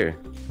 my spear.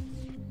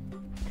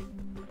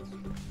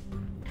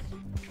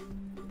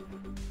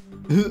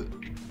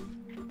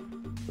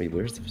 Wait,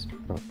 where's this?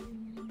 Oh.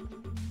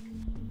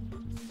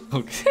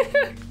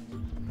 Okay.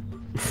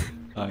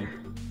 Fine.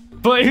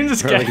 But even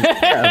this guy.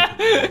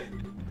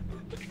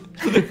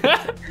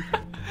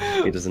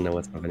 He doesn't know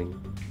what's happening.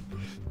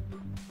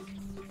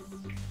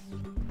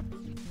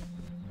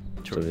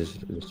 Sure. So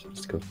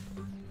let's go.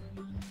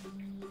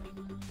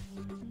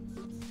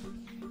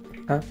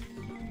 Huh?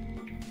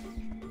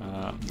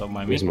 Don't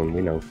mind me. This one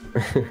we know.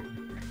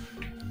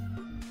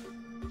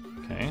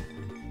 Okay.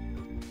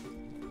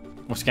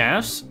 More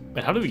scavs?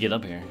 Wait, how do we get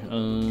up here?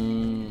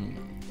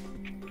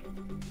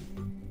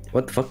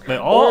 What the fuck? Wait,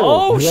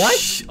 oh,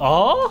 what?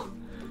 Oh?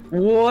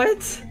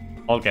 What?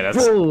 Okay,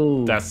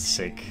 Bro. that's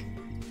sick.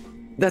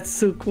 That's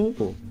so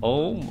cool.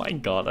 Oh my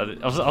god.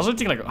 I was also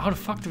thinking like, how the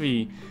fuck do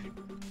we...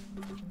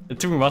 It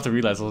took me a while to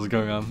realize what was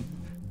going on.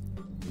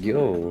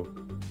 Yo.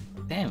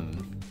 Damn.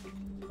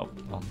 Oh,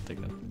 I'll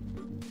take that.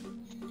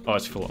 Oh,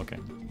 it's full, okay.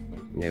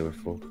 Yeah, we're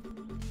full.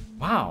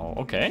 Wow,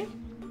 okay.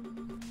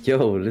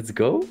 Yo, let's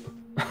go.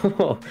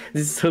 Oh,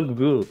 this is so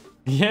cool.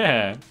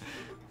 Yeah.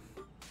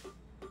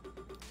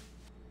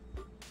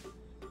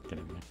 Get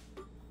in there.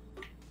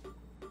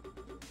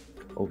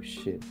 Oh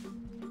shit.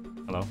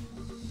 Hello.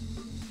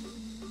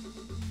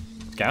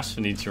 Gas,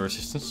 we need your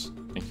assistance.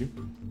 Thank you.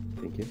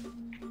 Thank you.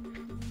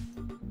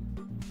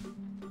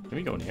 Can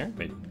we go in here?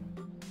 Wait.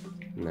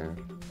 Nah.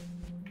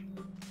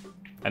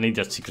 I need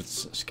that secret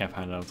scav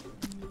hideout.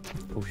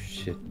 Oh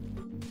shit.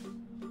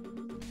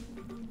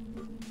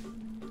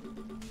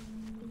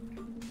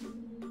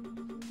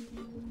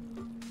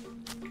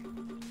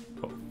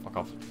 Oh, fuck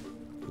off.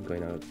 I'm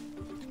going out.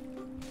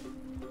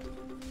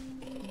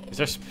 Is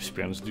there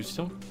spear on this dude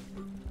still?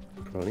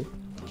 Probably.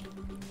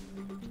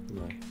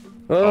 No.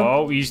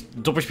 Oh, he's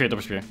double spear.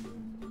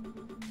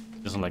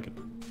 Doesn't like it.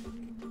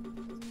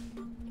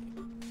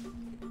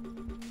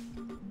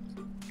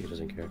 He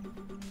doesn't care.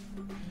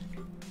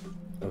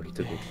 Oh, he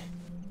took it.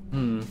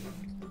 Hmm.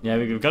 Yeah,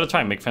 we've got to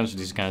try and make friends with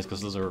these guys because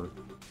those are.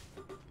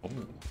 Oh.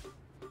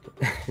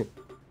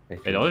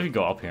 Wait, what if we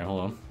go up here?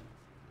 Hold on.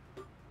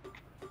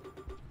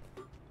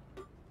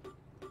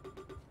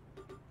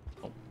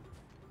 Oh,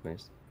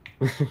 Nice.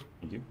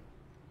 thank you.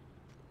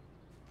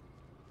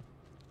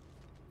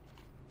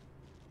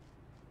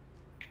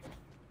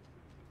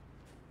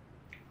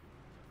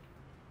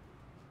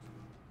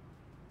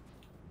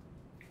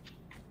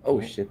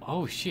 Oh shit.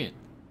 Oh shit.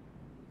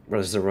 Bro,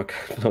 there's a rock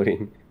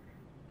floating.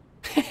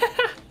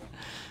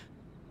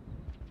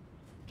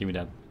 Give me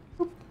that.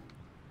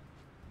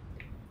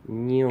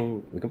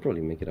 We can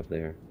probably make it up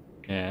there.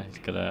 Yeah, he's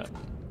gonna.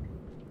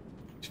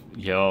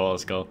 Yo,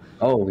 let's go.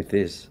 Oh, with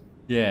this.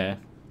 Yeah.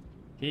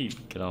 He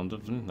get on the.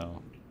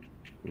 No.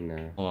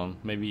 Nah, Hold on.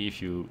 Maybe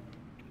if you.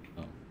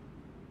 Oh.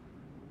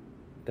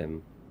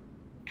 them.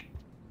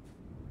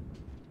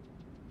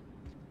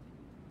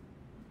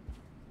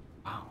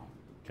 Wow.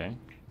 Okay.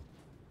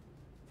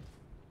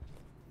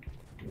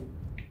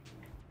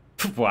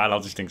 Wow, I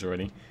love these things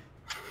already.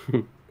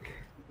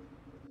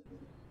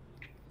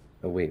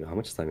 Oh wait, how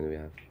much time do we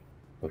have?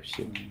 Oh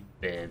shit.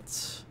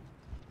 Bits.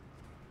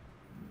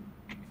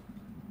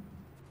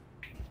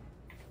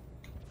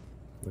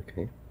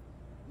 Okay.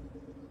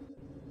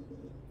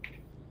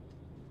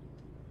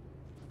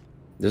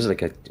 There's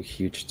like a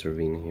huge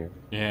turbine here.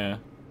 Yeah.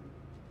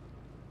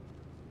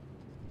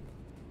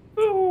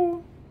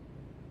 Ooh.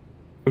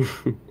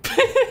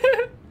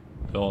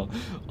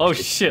 Oh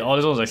shit! Oh,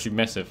 this one's actually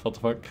massive. What the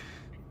fuck?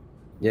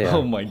 Yeah.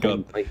 Oh my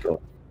god. Oh my god.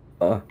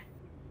 Oh.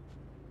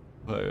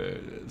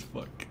 Wait,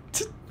 fuck.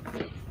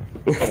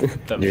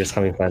 You're just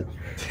having fun.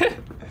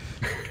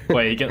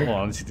 Wait, hold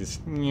on, let's see this.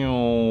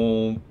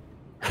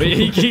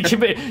 Wait, he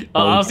can.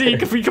 Honestly,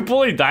 he can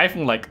probably die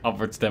from like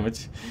upwards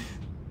damage.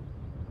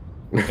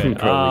 Okay.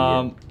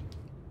 Probably,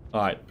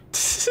 Alright.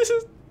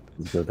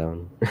 Go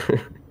down.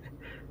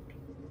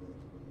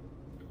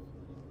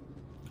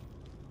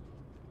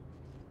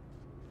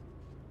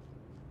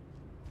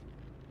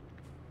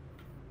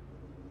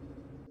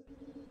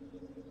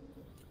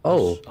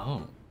 Oh,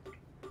 Oh.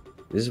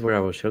 this is where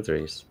our shelter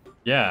is.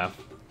 Yeah.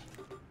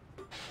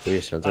 Do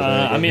we shelter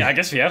I mean, I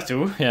guess we have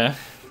to. Yeah.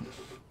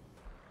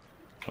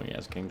 Oh yeah,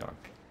 it's getting dark.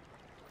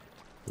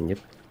 Yep.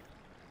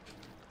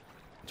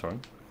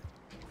 Throwing.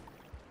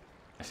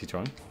 I see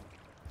throwing.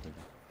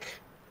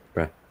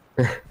 Bruh.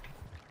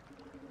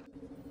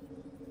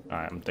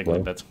 Alright, I'm taking the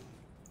bed.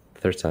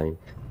 Third time.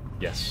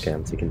 Yes. Okay,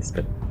 I'm taking this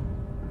bed.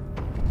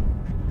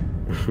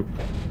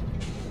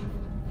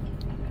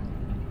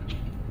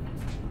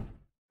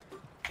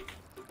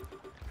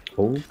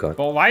 Oh god.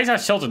 Well, why is our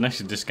shelter next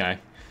to this guy?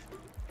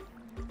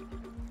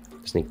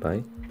 Sneak by.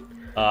 Maybe.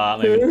 I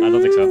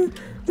don't think so.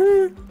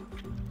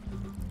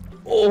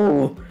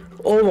 Oh!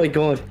 Oh my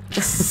god.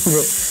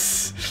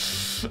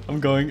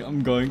 Bro.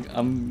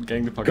 I'm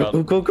getting the fuck out.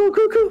 Go, go, go,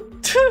 go, go!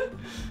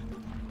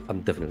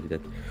 I'm definitely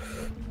dead.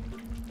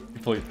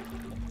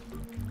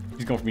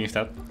 He's going for me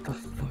instead. The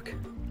fuck?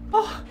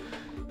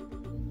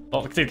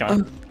 Oh, take the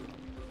camera.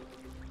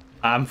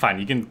 I'm fine,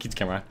 you can keep the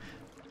camera.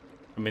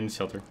 I'm in the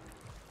shelter.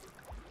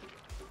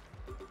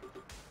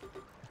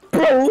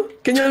 Bro!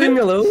 Can you leave me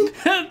alone?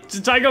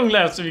 Just try going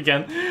left if you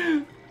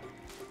can.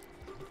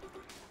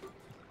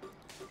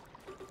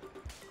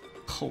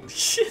 Holy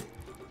shit.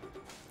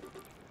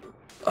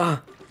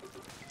 Ah.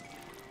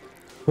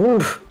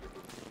 Oof.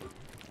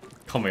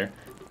 Come here.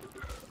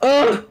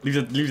 Ah!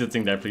 Leave that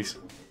thing there, please.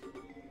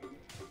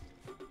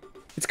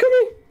 It's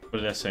coming! What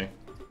did I say?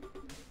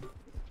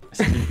 I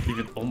said leave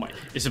it. Oh my.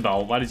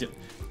 Isabel, why did you...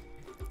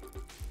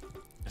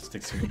 Let's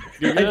take some...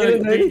 I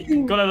didn't do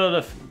anything. Go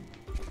left.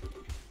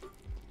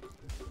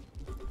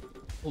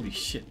 Holy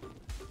shit.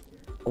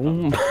 Oh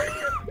my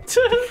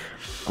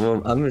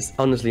god. I'm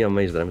honestly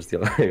amazed that I'm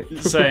still alive.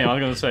 Same, I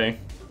was gonna say.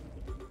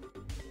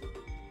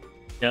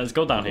 Yeah, let's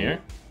go down here.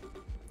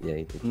 Yeah,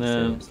 you think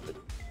No.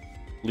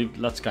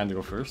 Let's kind of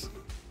go first.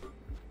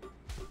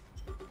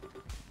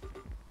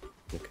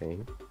 Okay.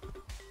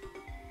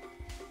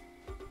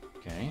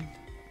 Okay.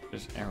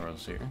 There's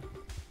arrows here.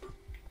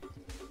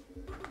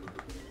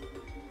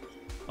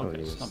 Okay,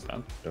 yes. it's not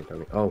bad. Don't tell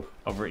me. Oh.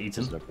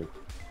 Overeaten.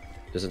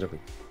 There's an open.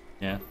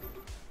 Yeah.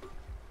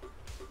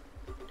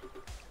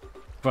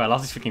 Bro, I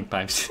love these freaking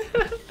pipes.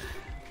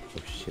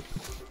 Oh shit.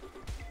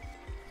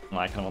 No,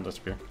 I kind of want that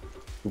spear.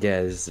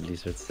 Yeah, this is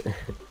lizards.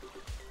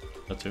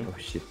 That too. Oh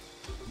shit.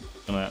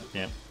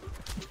 Yeah.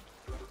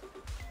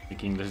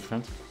 Speaking lizard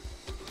friends.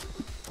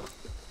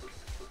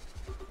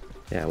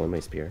 Yeah, I want my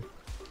spear.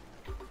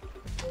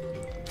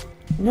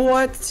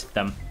 What?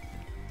 Them.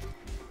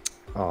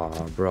 Aw,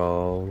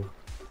 bro.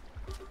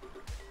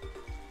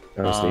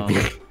 I'm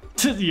sleeping.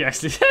 You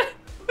actually.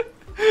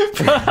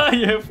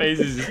 Your face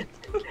is.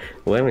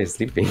 Why am I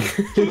sleeping?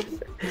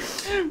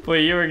 Boy,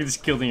 you were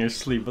just killed in your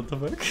sleep. What the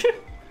fuck?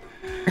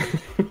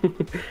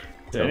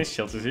 Are there any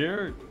shelters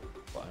here?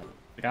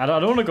 Like, I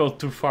don't want to go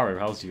too far.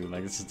 How's you?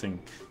 Like, it's the thing.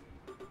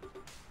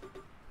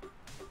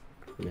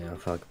 Yeah,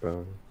 fuck,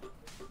 bro.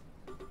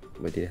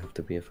 Why did it have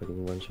to be a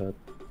fucking one shot?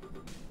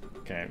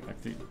 Okay,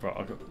 actually, bro.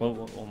 Okay,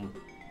 well,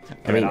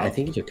 I mean, I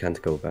think you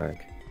can't go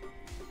back.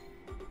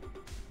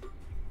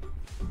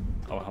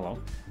 Oh, hello.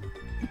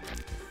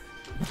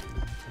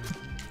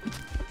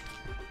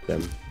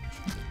 Them.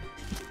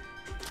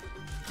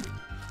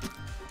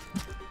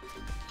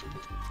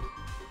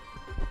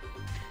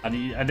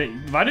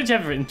 Why did you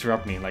ever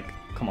interrupt me? Like,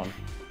 come on.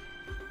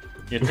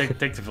 Yeah, take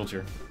the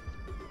vulture.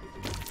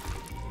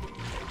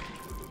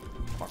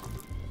 Fuck.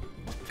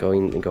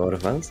 Go out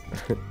of bounds?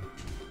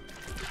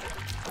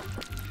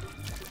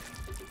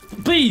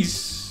 Please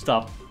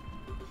stop.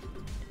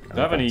 Do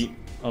I have any?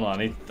 Oh no, I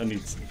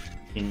need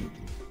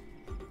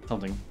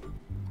something.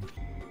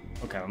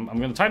 Okay, I'm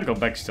gonna try to go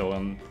back still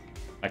and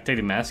like take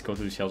the mask, go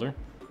to the shelter.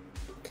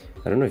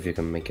 I don't know if you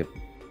can make it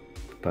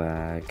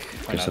back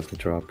because of the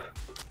drop.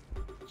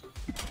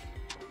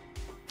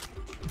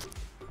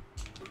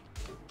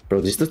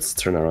 Bro, these dudes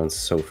turn around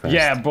so fast.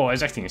 Yeah, bro,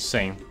 it's acting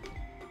insane.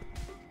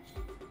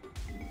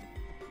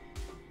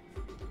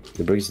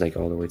 The bridge is like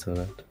all the way to the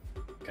left.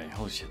 Okay,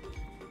 holy shit.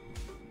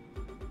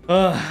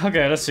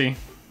 Okay, let's see.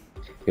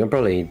 You can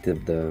probably eat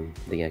the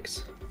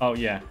eggs. Oh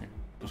yeah, I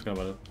was gonna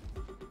about it.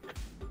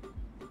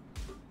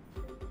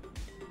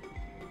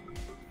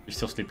 You're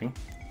still sleeping?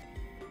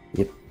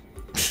 Yep.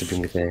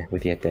 Sleeping with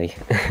the egg day.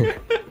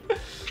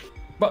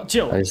 But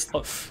chill. Just...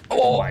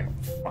 Oh my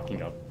fucking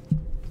god.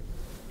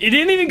 It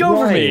didn't even go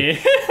for me.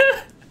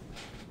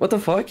 What the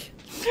fuck?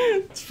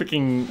 It's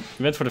freaking.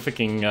 We went for the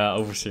freaking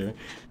overseer.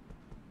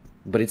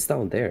 But it's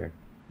down there.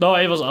 No,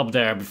 it was up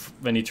there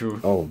when he threw.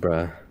 Oh,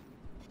 bruh.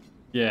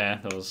 Yeah,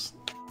 that was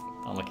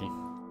unlucky.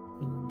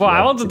 Well,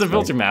 I wanted the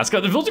vulture mask.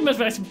 The vulture mask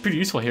is actually pretty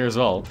useful here as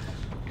well.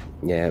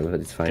 Yeah, but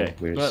it's fine. Okay,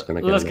 We're just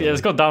gonna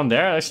let's go down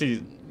there.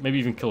 Actually, maybe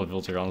even kill a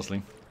vulture,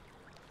 honestly.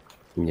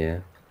 Yeah.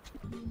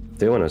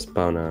 Do you want to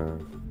spawn a...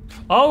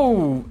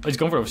 Oh! He's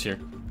going for overseer,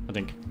 I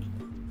think.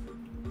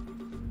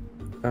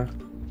 Huh?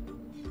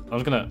 I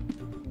was gonna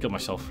kill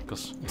myself,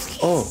 because...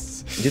 Oh!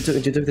 You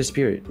took the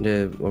spirit,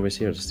 the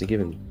overseer, just to give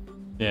him.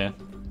 Yeah.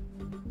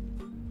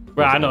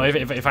 Well, I know,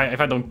 if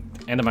I don't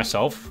end it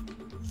myself,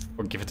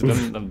 Or give it to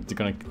them, then they're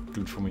gonna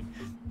do it for me.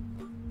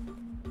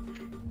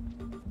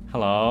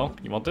 Hello,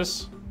 you want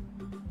this?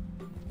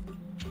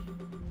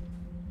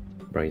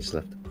 Bro, he's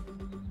left.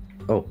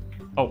 Oh.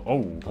 Oh,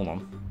 hold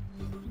on.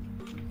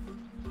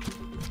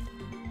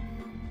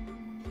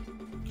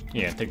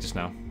 Yeah, take this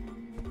now.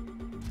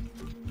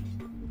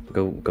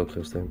 Go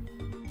close to him.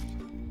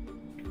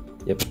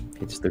 Yep,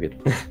 he just took it.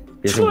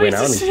 He doesn't win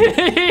out.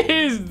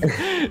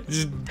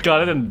 Just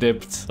got it and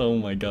dipped. Oh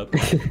my god.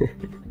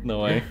 No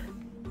way.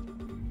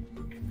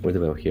 What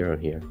about here or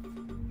here?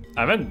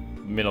 I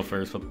went middle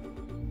first, but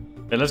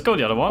yeah, let's go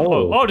the other one.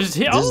 Oh, Oh, this is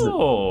here. this is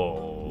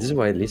This is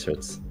white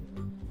lizards.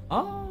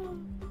 Oh,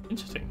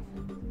 interesting.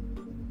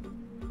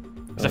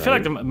 Because I feel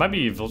like there might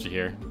be a vulture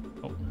here.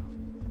 Oh,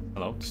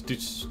 hello. This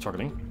dude's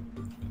struggling.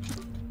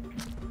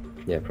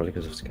 Yeah, probably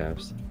because of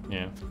scabs.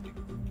 Yeah.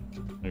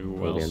 Maybe who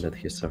Probably else? that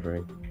he's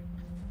suffering.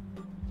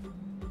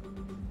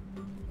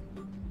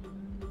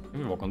 Can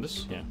we walk on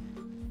this? Yeah.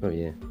 Oh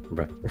yeah,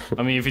 bruh.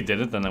 I mean, if he did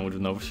it, then I would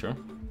know for sure.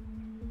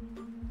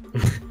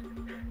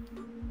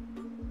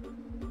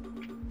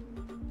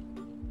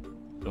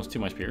 Those two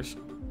my spears.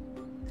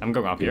 I'm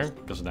going up here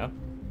because of that.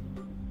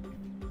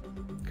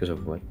 Because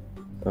of what?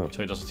 Oh,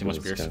 So he doesn't see my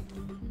spears. scab.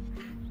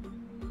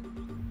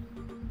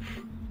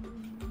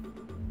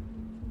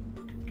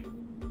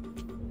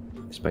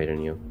 Spider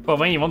new. Well,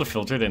 when you want to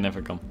filter, they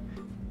never come.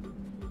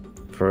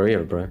 For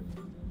real, bruh.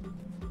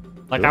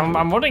 Like, I'm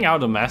running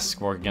out of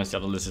mask work against the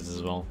other lizards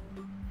as well.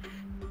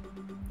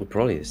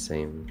 Probably the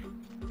same.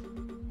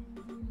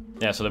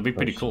 Yeah, so that'd be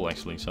pretty cool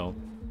actually, so.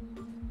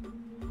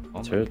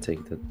 Oh, Try to take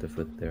the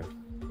foot there.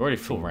 we're already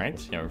full, right?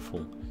 Yeah, we're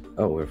full.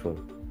 Oh, we're full,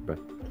 bruh.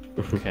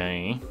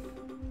 Okay.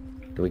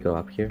 Do we go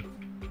up here?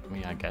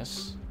 Yeah, I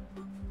guess.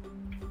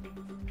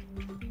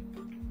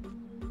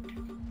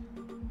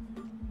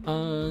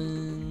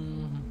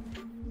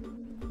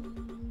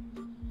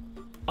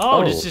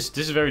 Oh, this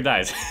is very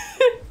nice.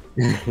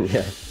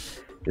 Yeah.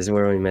 This is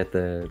where we met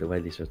the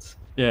white lizards.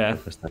 Yeah.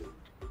 First time.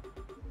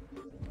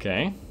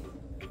 Okay.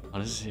 Oh,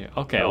 this is here.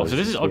 Okay. Oh, Oh, so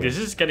this is here. okay. This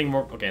is getting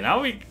more. Okay,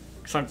 now we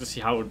start to see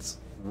how it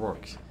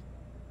works.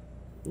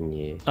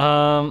 Yeah.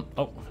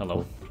 Oh,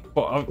 hello.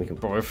 Bro, We can-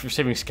 bro, we're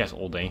saving scats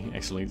all day.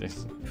 Actually,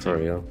 For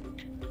real.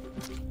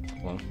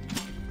 Well,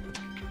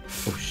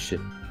 Oh shit.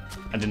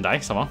 I didn't die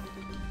somehow.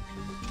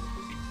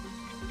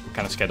 I'm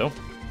kind of scared though.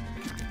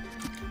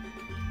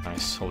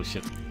 Nice. Holy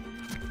shit.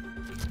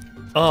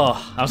 Oh,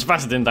 I'm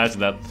surprised I didn't die to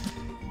that.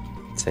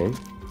 Same.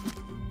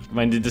 I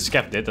mean, the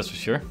scab did, that's for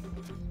sure.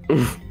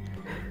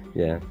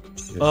 Yeah.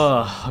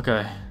 Oh,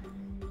 okay.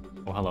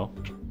 Oh, hello.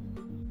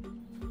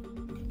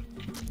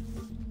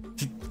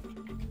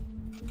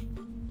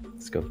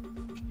 Let's go.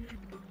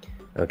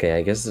 Okay,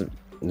 I guess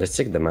let's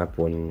check the map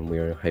when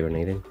we're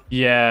hibernating.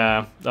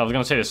 Yeah, I was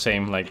gonna say the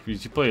same. Like, you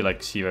should probably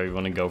like see where we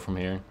want to go from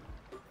here.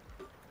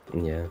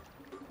 Yeah.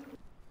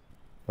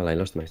 Well, I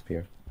lost my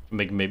spear.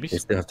 Make You babies.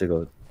 still have to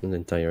go the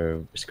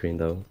entire screen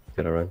though.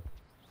 Gotta run.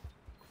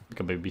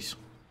 Make babies.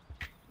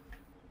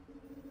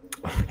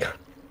 Oh my god.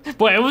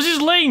 Boy, it was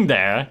just laying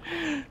there.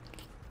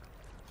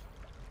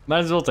 Might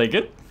as well take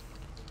it.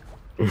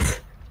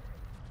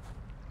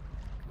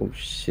 Oh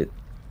shit.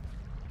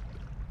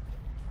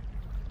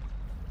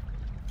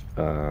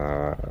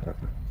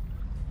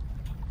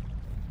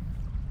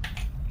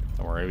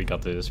 Don't worry, we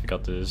got this. We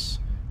got this.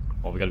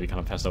 Oh, we gotta be kind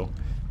of fast though.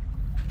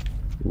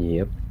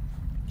 Yep.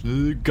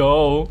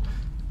 Go.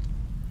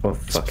 Oh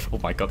fuck. Oh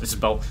my god,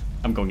 Isabel.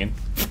 I'm going in.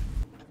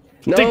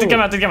 No! Take the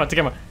camera, take the camera, take the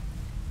camera.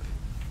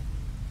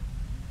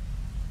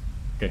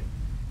 Okay,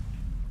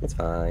 It's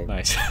fine.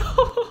 nice.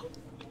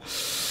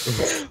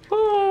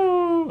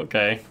 Oh,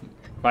 okay.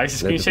 Why is the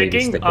screen Let the baby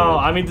shaking? stick Oh, around.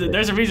 I mean,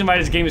 there's a reason why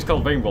this game is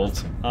called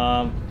Rainbolt.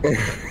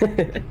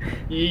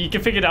 You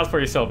can figure it out for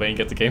yourself when you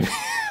get the game.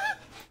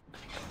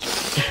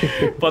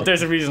 But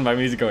there's a reason why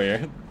we need to go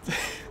here.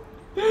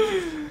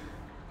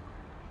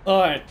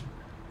 Alright.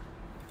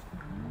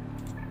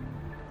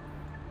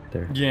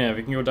 There. Yeah,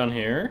 we can go down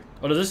here.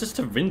 Oh, this is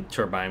the wind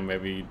turbine where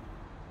we...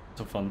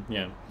 Some fun,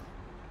 yeah.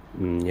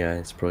 Yeah,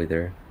 it's probably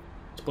there.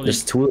 It's probably...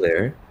 There's two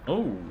there.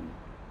 Oh.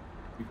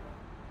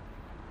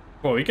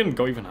 Well, we can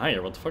go even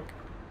higher, what the fuck?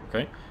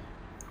 Okay.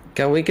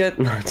 Can we get?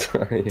 No,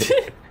 sorry.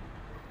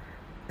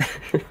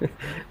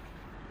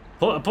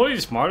 Probably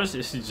the smartest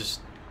is to just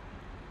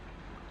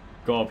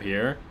go up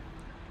here,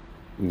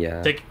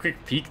 Yeah. take a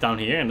quick peek down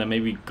here, and then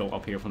maybe go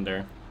up here from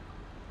there.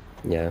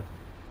 Yeah.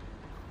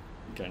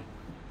 Okay.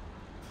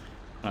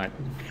 Alright.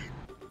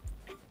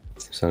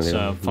 So There's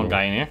a fun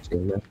guy in here.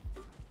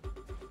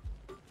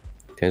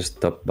 Can you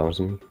stop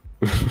bouncing me?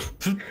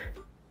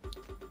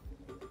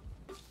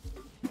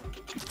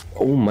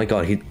 Oh my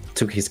god, he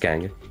took his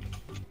gang.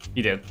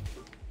 He did.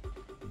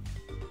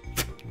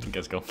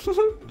 Let's go.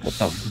 What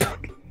the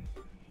fuck?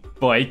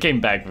 Boy, he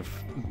came back with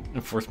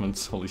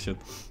enforcements. Holy shit.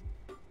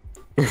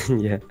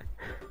 Yeah.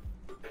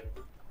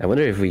 I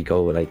wonder if we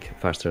go like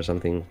faster or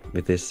something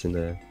with this in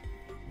the...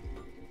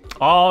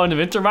 Oh, in the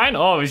wind turbine?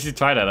 Oh, we should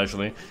try that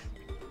actually.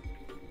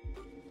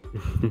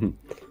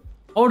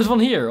 Oh, there's one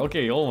here.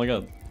 Okay, oh my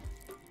god.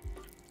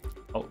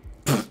 Oh.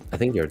 I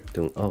think you're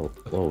doing.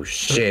 Oh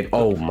shit!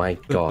 Oh my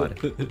god!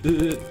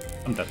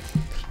 I'm dead.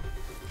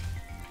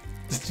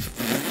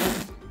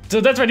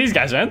 So that's where these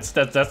guys went.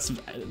 That's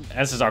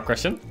answers our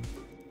question.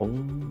 Oh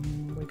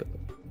my god!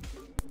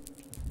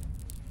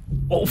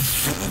 Oh.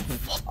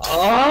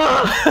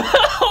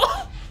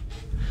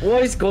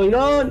 What is going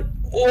on?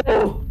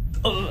 Oh!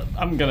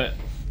 I'm gonna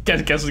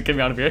cancel the game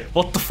out of here.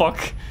 What the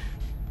fuck?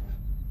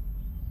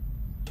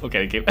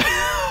 Okay, game.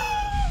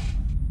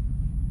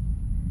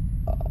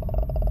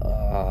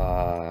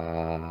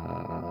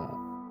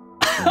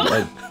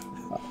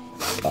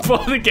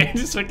 Well, the game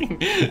just fucking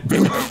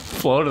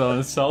floated on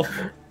itself.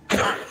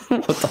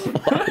 What the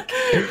fuck?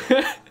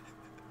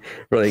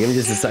 Bro, the game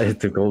just decided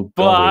to go.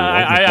 But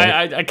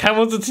I kind of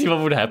wanted to see what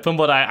would happen,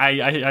 but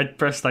I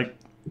pressed like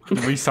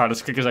restart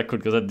as quick as I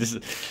could because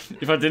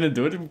if I didn't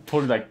do it, it would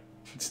probably like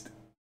just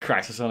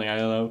crash or something. I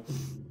don't know.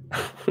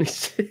 Holy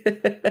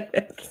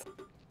shit!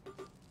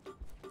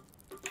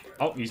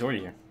 Oh, he's already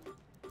here.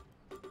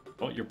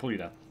 Oh, you're pulling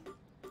that.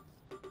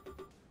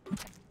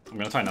 I'm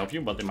gonna try and help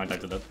you, but they might die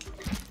to that.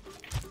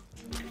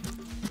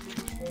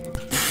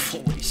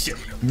 Holy shit.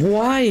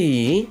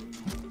 Why?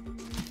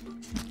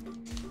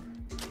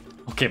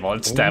 Okay, well,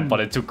 it's dead, but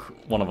it took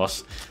one of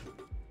us.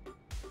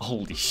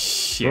 Holy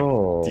shit.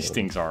 Bro. These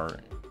things are...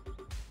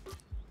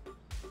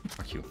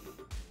 Fuck you.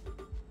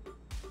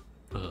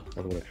 Ugh.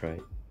 I'm gonna cry.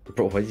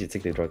 Bro, why did you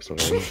take the drugs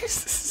already?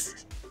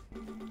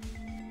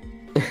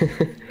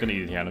 Gonna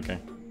eat it here, okay.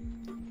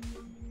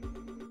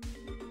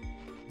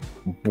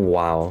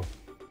 Wow.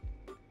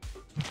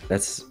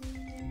 That's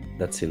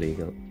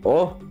illegal.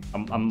 Oh!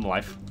 I'm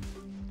alive.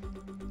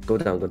 Go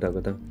down, go down,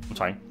 go down. I'm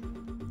trying.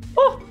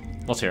 Oh!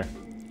 What's here?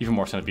 Even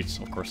more centipedes,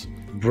 of course.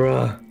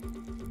 Bruh.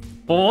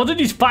 But what are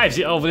these pipes?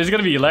 Oh, but it's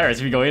gonna be hilarious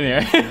if we go in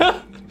here.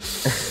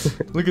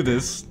 Look at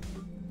this.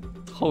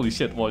 Holy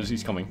shit, what is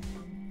he's coming?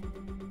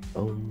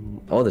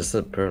 Oh, there's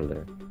a pearl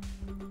there.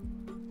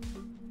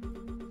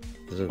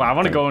 Well, I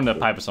want to go in the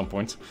pipe at some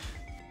point.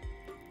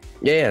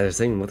 Yeah, they're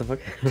saying, what the fuck?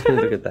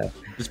 Look at that.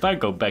 This pipe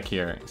go back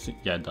here.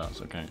 Yeah, it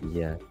does, okay.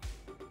 Yeah.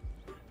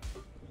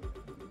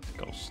 It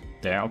goes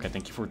there. Okay,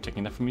 thank you for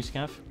taking that from me,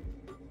 Scav.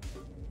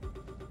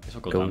 Guess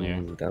I'll go down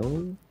here.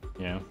 Down?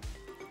 Yeah.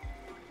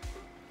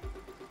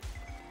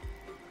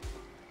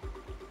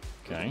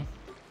 Okay.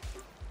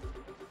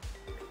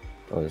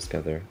 Oh, there's guy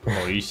there.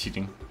 Oh, he's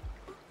cheating.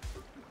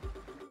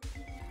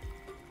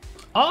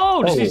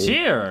 Oh, this is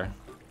here.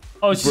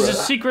 Oh, it's just a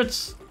secret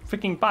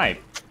freaking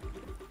pipe.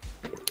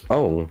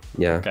 Oh,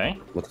 yeah. Okay.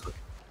 What the fuck?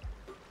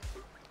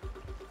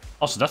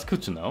 Also, that's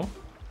good to know.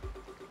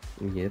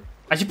 Yep.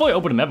 I should probably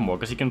open the map more,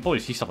 because you can probably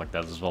see stuff like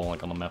that as well,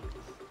 like on the map.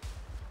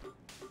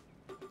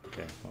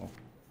 Okay, well.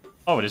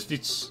 Oh,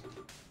 it's...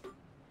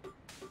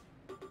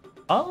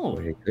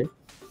 Oh!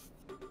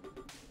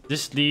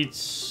 This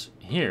leads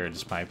here,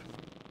 this pipe.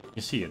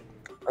 You see it.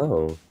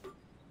 Oh.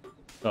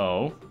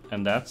 Oh,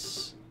 and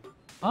that's...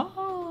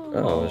 Oh!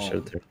 Oh,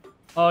 shelter.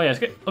 Oh, yeah, it's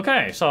good.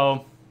 Okay,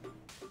 so...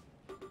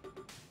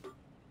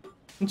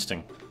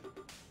 Interesting.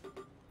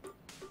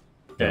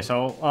 Okay,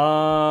 so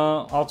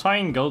I'll try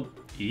and go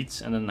eat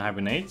and then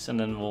hibernate, and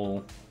then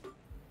we'll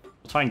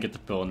try and get the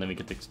pill, and then we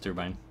can take the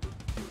turbine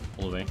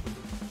all the way.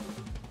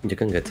 You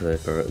can get to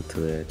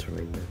the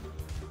terrain there.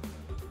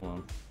 Hold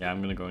on. Yeah, I'm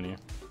gonna go in here.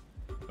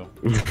 Go.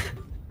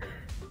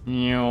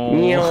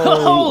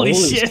 Holy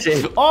shit!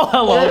 Oh,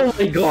 hello! Oh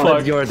my god,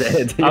 fuck. You're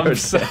dead. I'm You're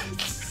so... dead.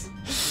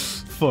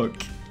 Fuck.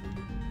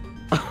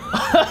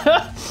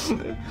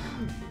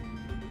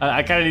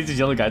 I kinda need this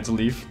yellow guy to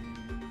leave.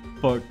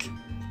 Fuck.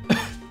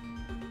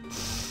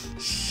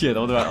 Shit,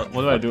 what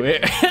do I do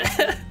here?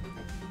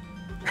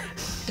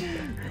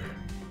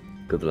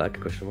 Good luck,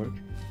 question mark.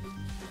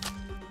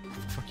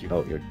 Fuck you.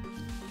 Oh, you're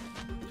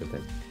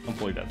dead. I'm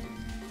fully dead.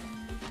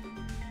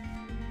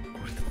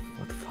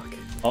 What the fuck?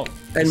 Oh.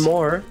 And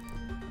more!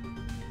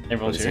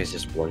 Everyone's This here. guy's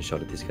just one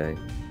shot at this guy.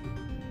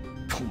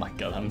 Oh my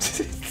god, I'm...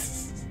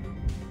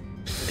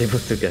 They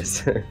both took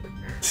us.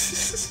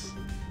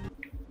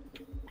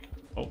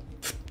 Oh.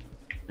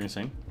 You're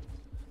insane?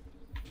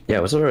 Yeah,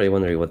 I was already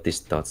wondering what these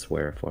dots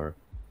were for.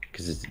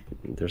 Because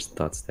there's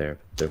dots there.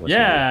 There was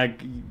Yeah,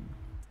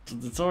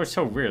 it's always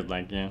so weird,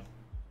 like, yeah.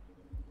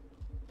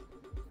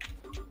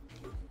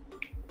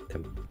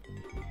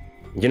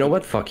 You know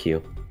what? Fuck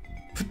you.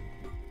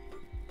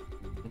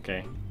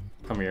 Okay,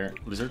 come here,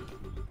 lizard.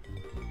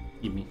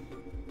 Eat me.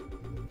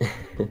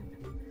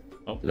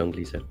 Oh. Long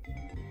lizard.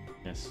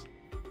 Yes.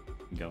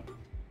 Go. I'm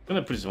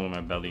gonna put this one in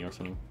my belly or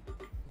something.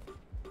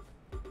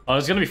 Oh,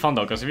 it's gonna be fun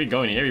though, because if we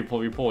go in here, we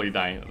probably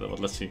die.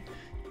 Let's see.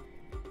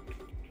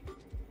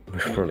 We're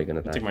probably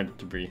gonna die. Take my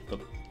debris,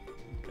 but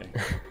okay.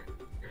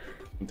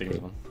 I'm taking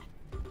this one.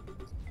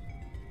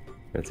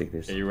 I'm gonna take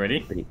this. Are you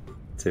ready? 3,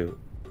 2,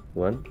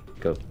 1,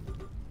 go.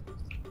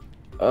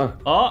 Oh!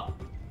 Oh!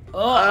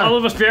 Oh! I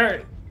love a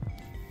spear!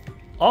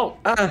 Oh!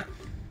 Ah!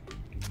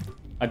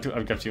 I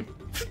grabbed you.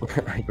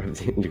 I grabbed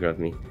you. You grabbed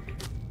me.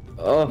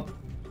 Oh!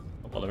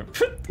 Whatever.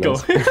 Go.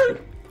 What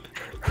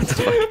the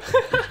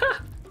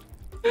fuck?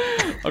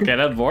 Okay,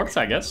 that works,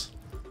 I guess.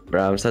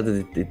 Bro, I'm sad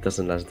that it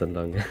doesn't last that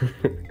long.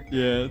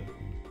 Yeah.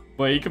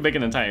 Well, you could make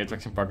an entire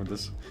attraction park with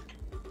this.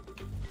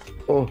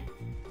 Oh.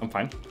 I'm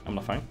fine. I'm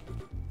not fine.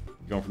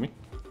 You going for me?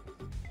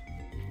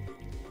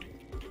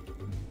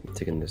 I'm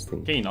taking this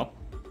thing. Can you not?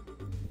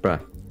 Bruh.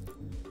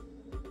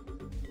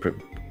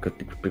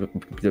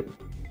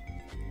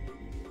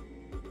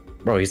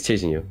 Bro, he's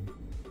chasing you.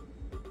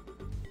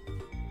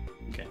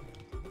 Okay.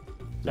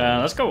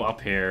 Let's go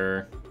up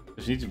here.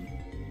 Just need to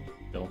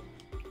go.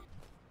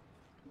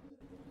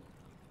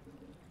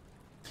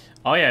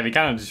 Oh yeah, we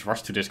kind of just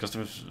rushed to this because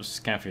there was a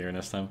scam here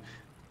this time.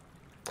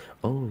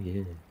 Oh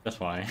yeah. That's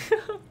why.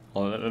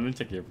 Hold on, let me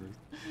check here first.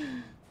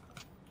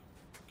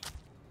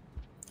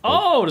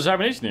 Oh, there's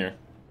hibernation here.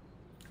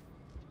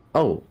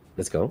 Oh,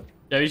 let's go.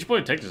 Yeah, you should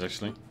probably take this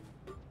actually.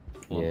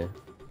 Hold on. Yeah.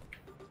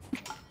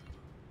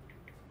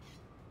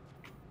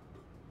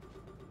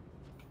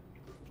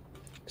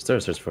 Still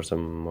search for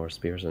some more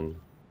spears and.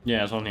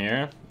 Yeah, it's on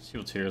here. Let's see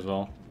what's here as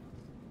well.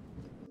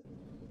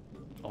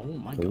 Oh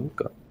my god. Oh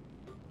god.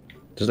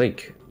 There's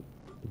like.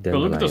 Bro,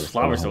 look at those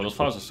flowers though. Oh, Those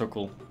flowers are so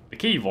cool.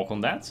 Can you walk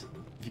on that?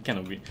 If you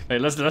cannot be.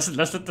 Wait, let's test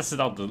it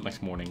out the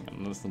next morning.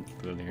 Let's not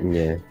do it here.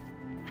 Yeah.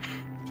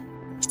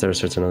 Still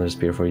search another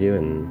spear for you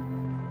and.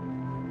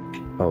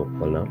 Oh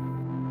well no.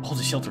 Oh,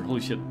 the shelter.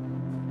 Holy shit.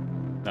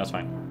 That's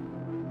fine.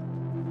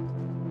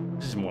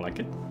 This is more like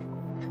it.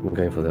 I'm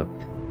going for the.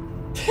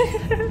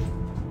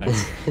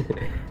 Nice.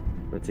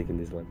 I'm taking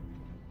this one.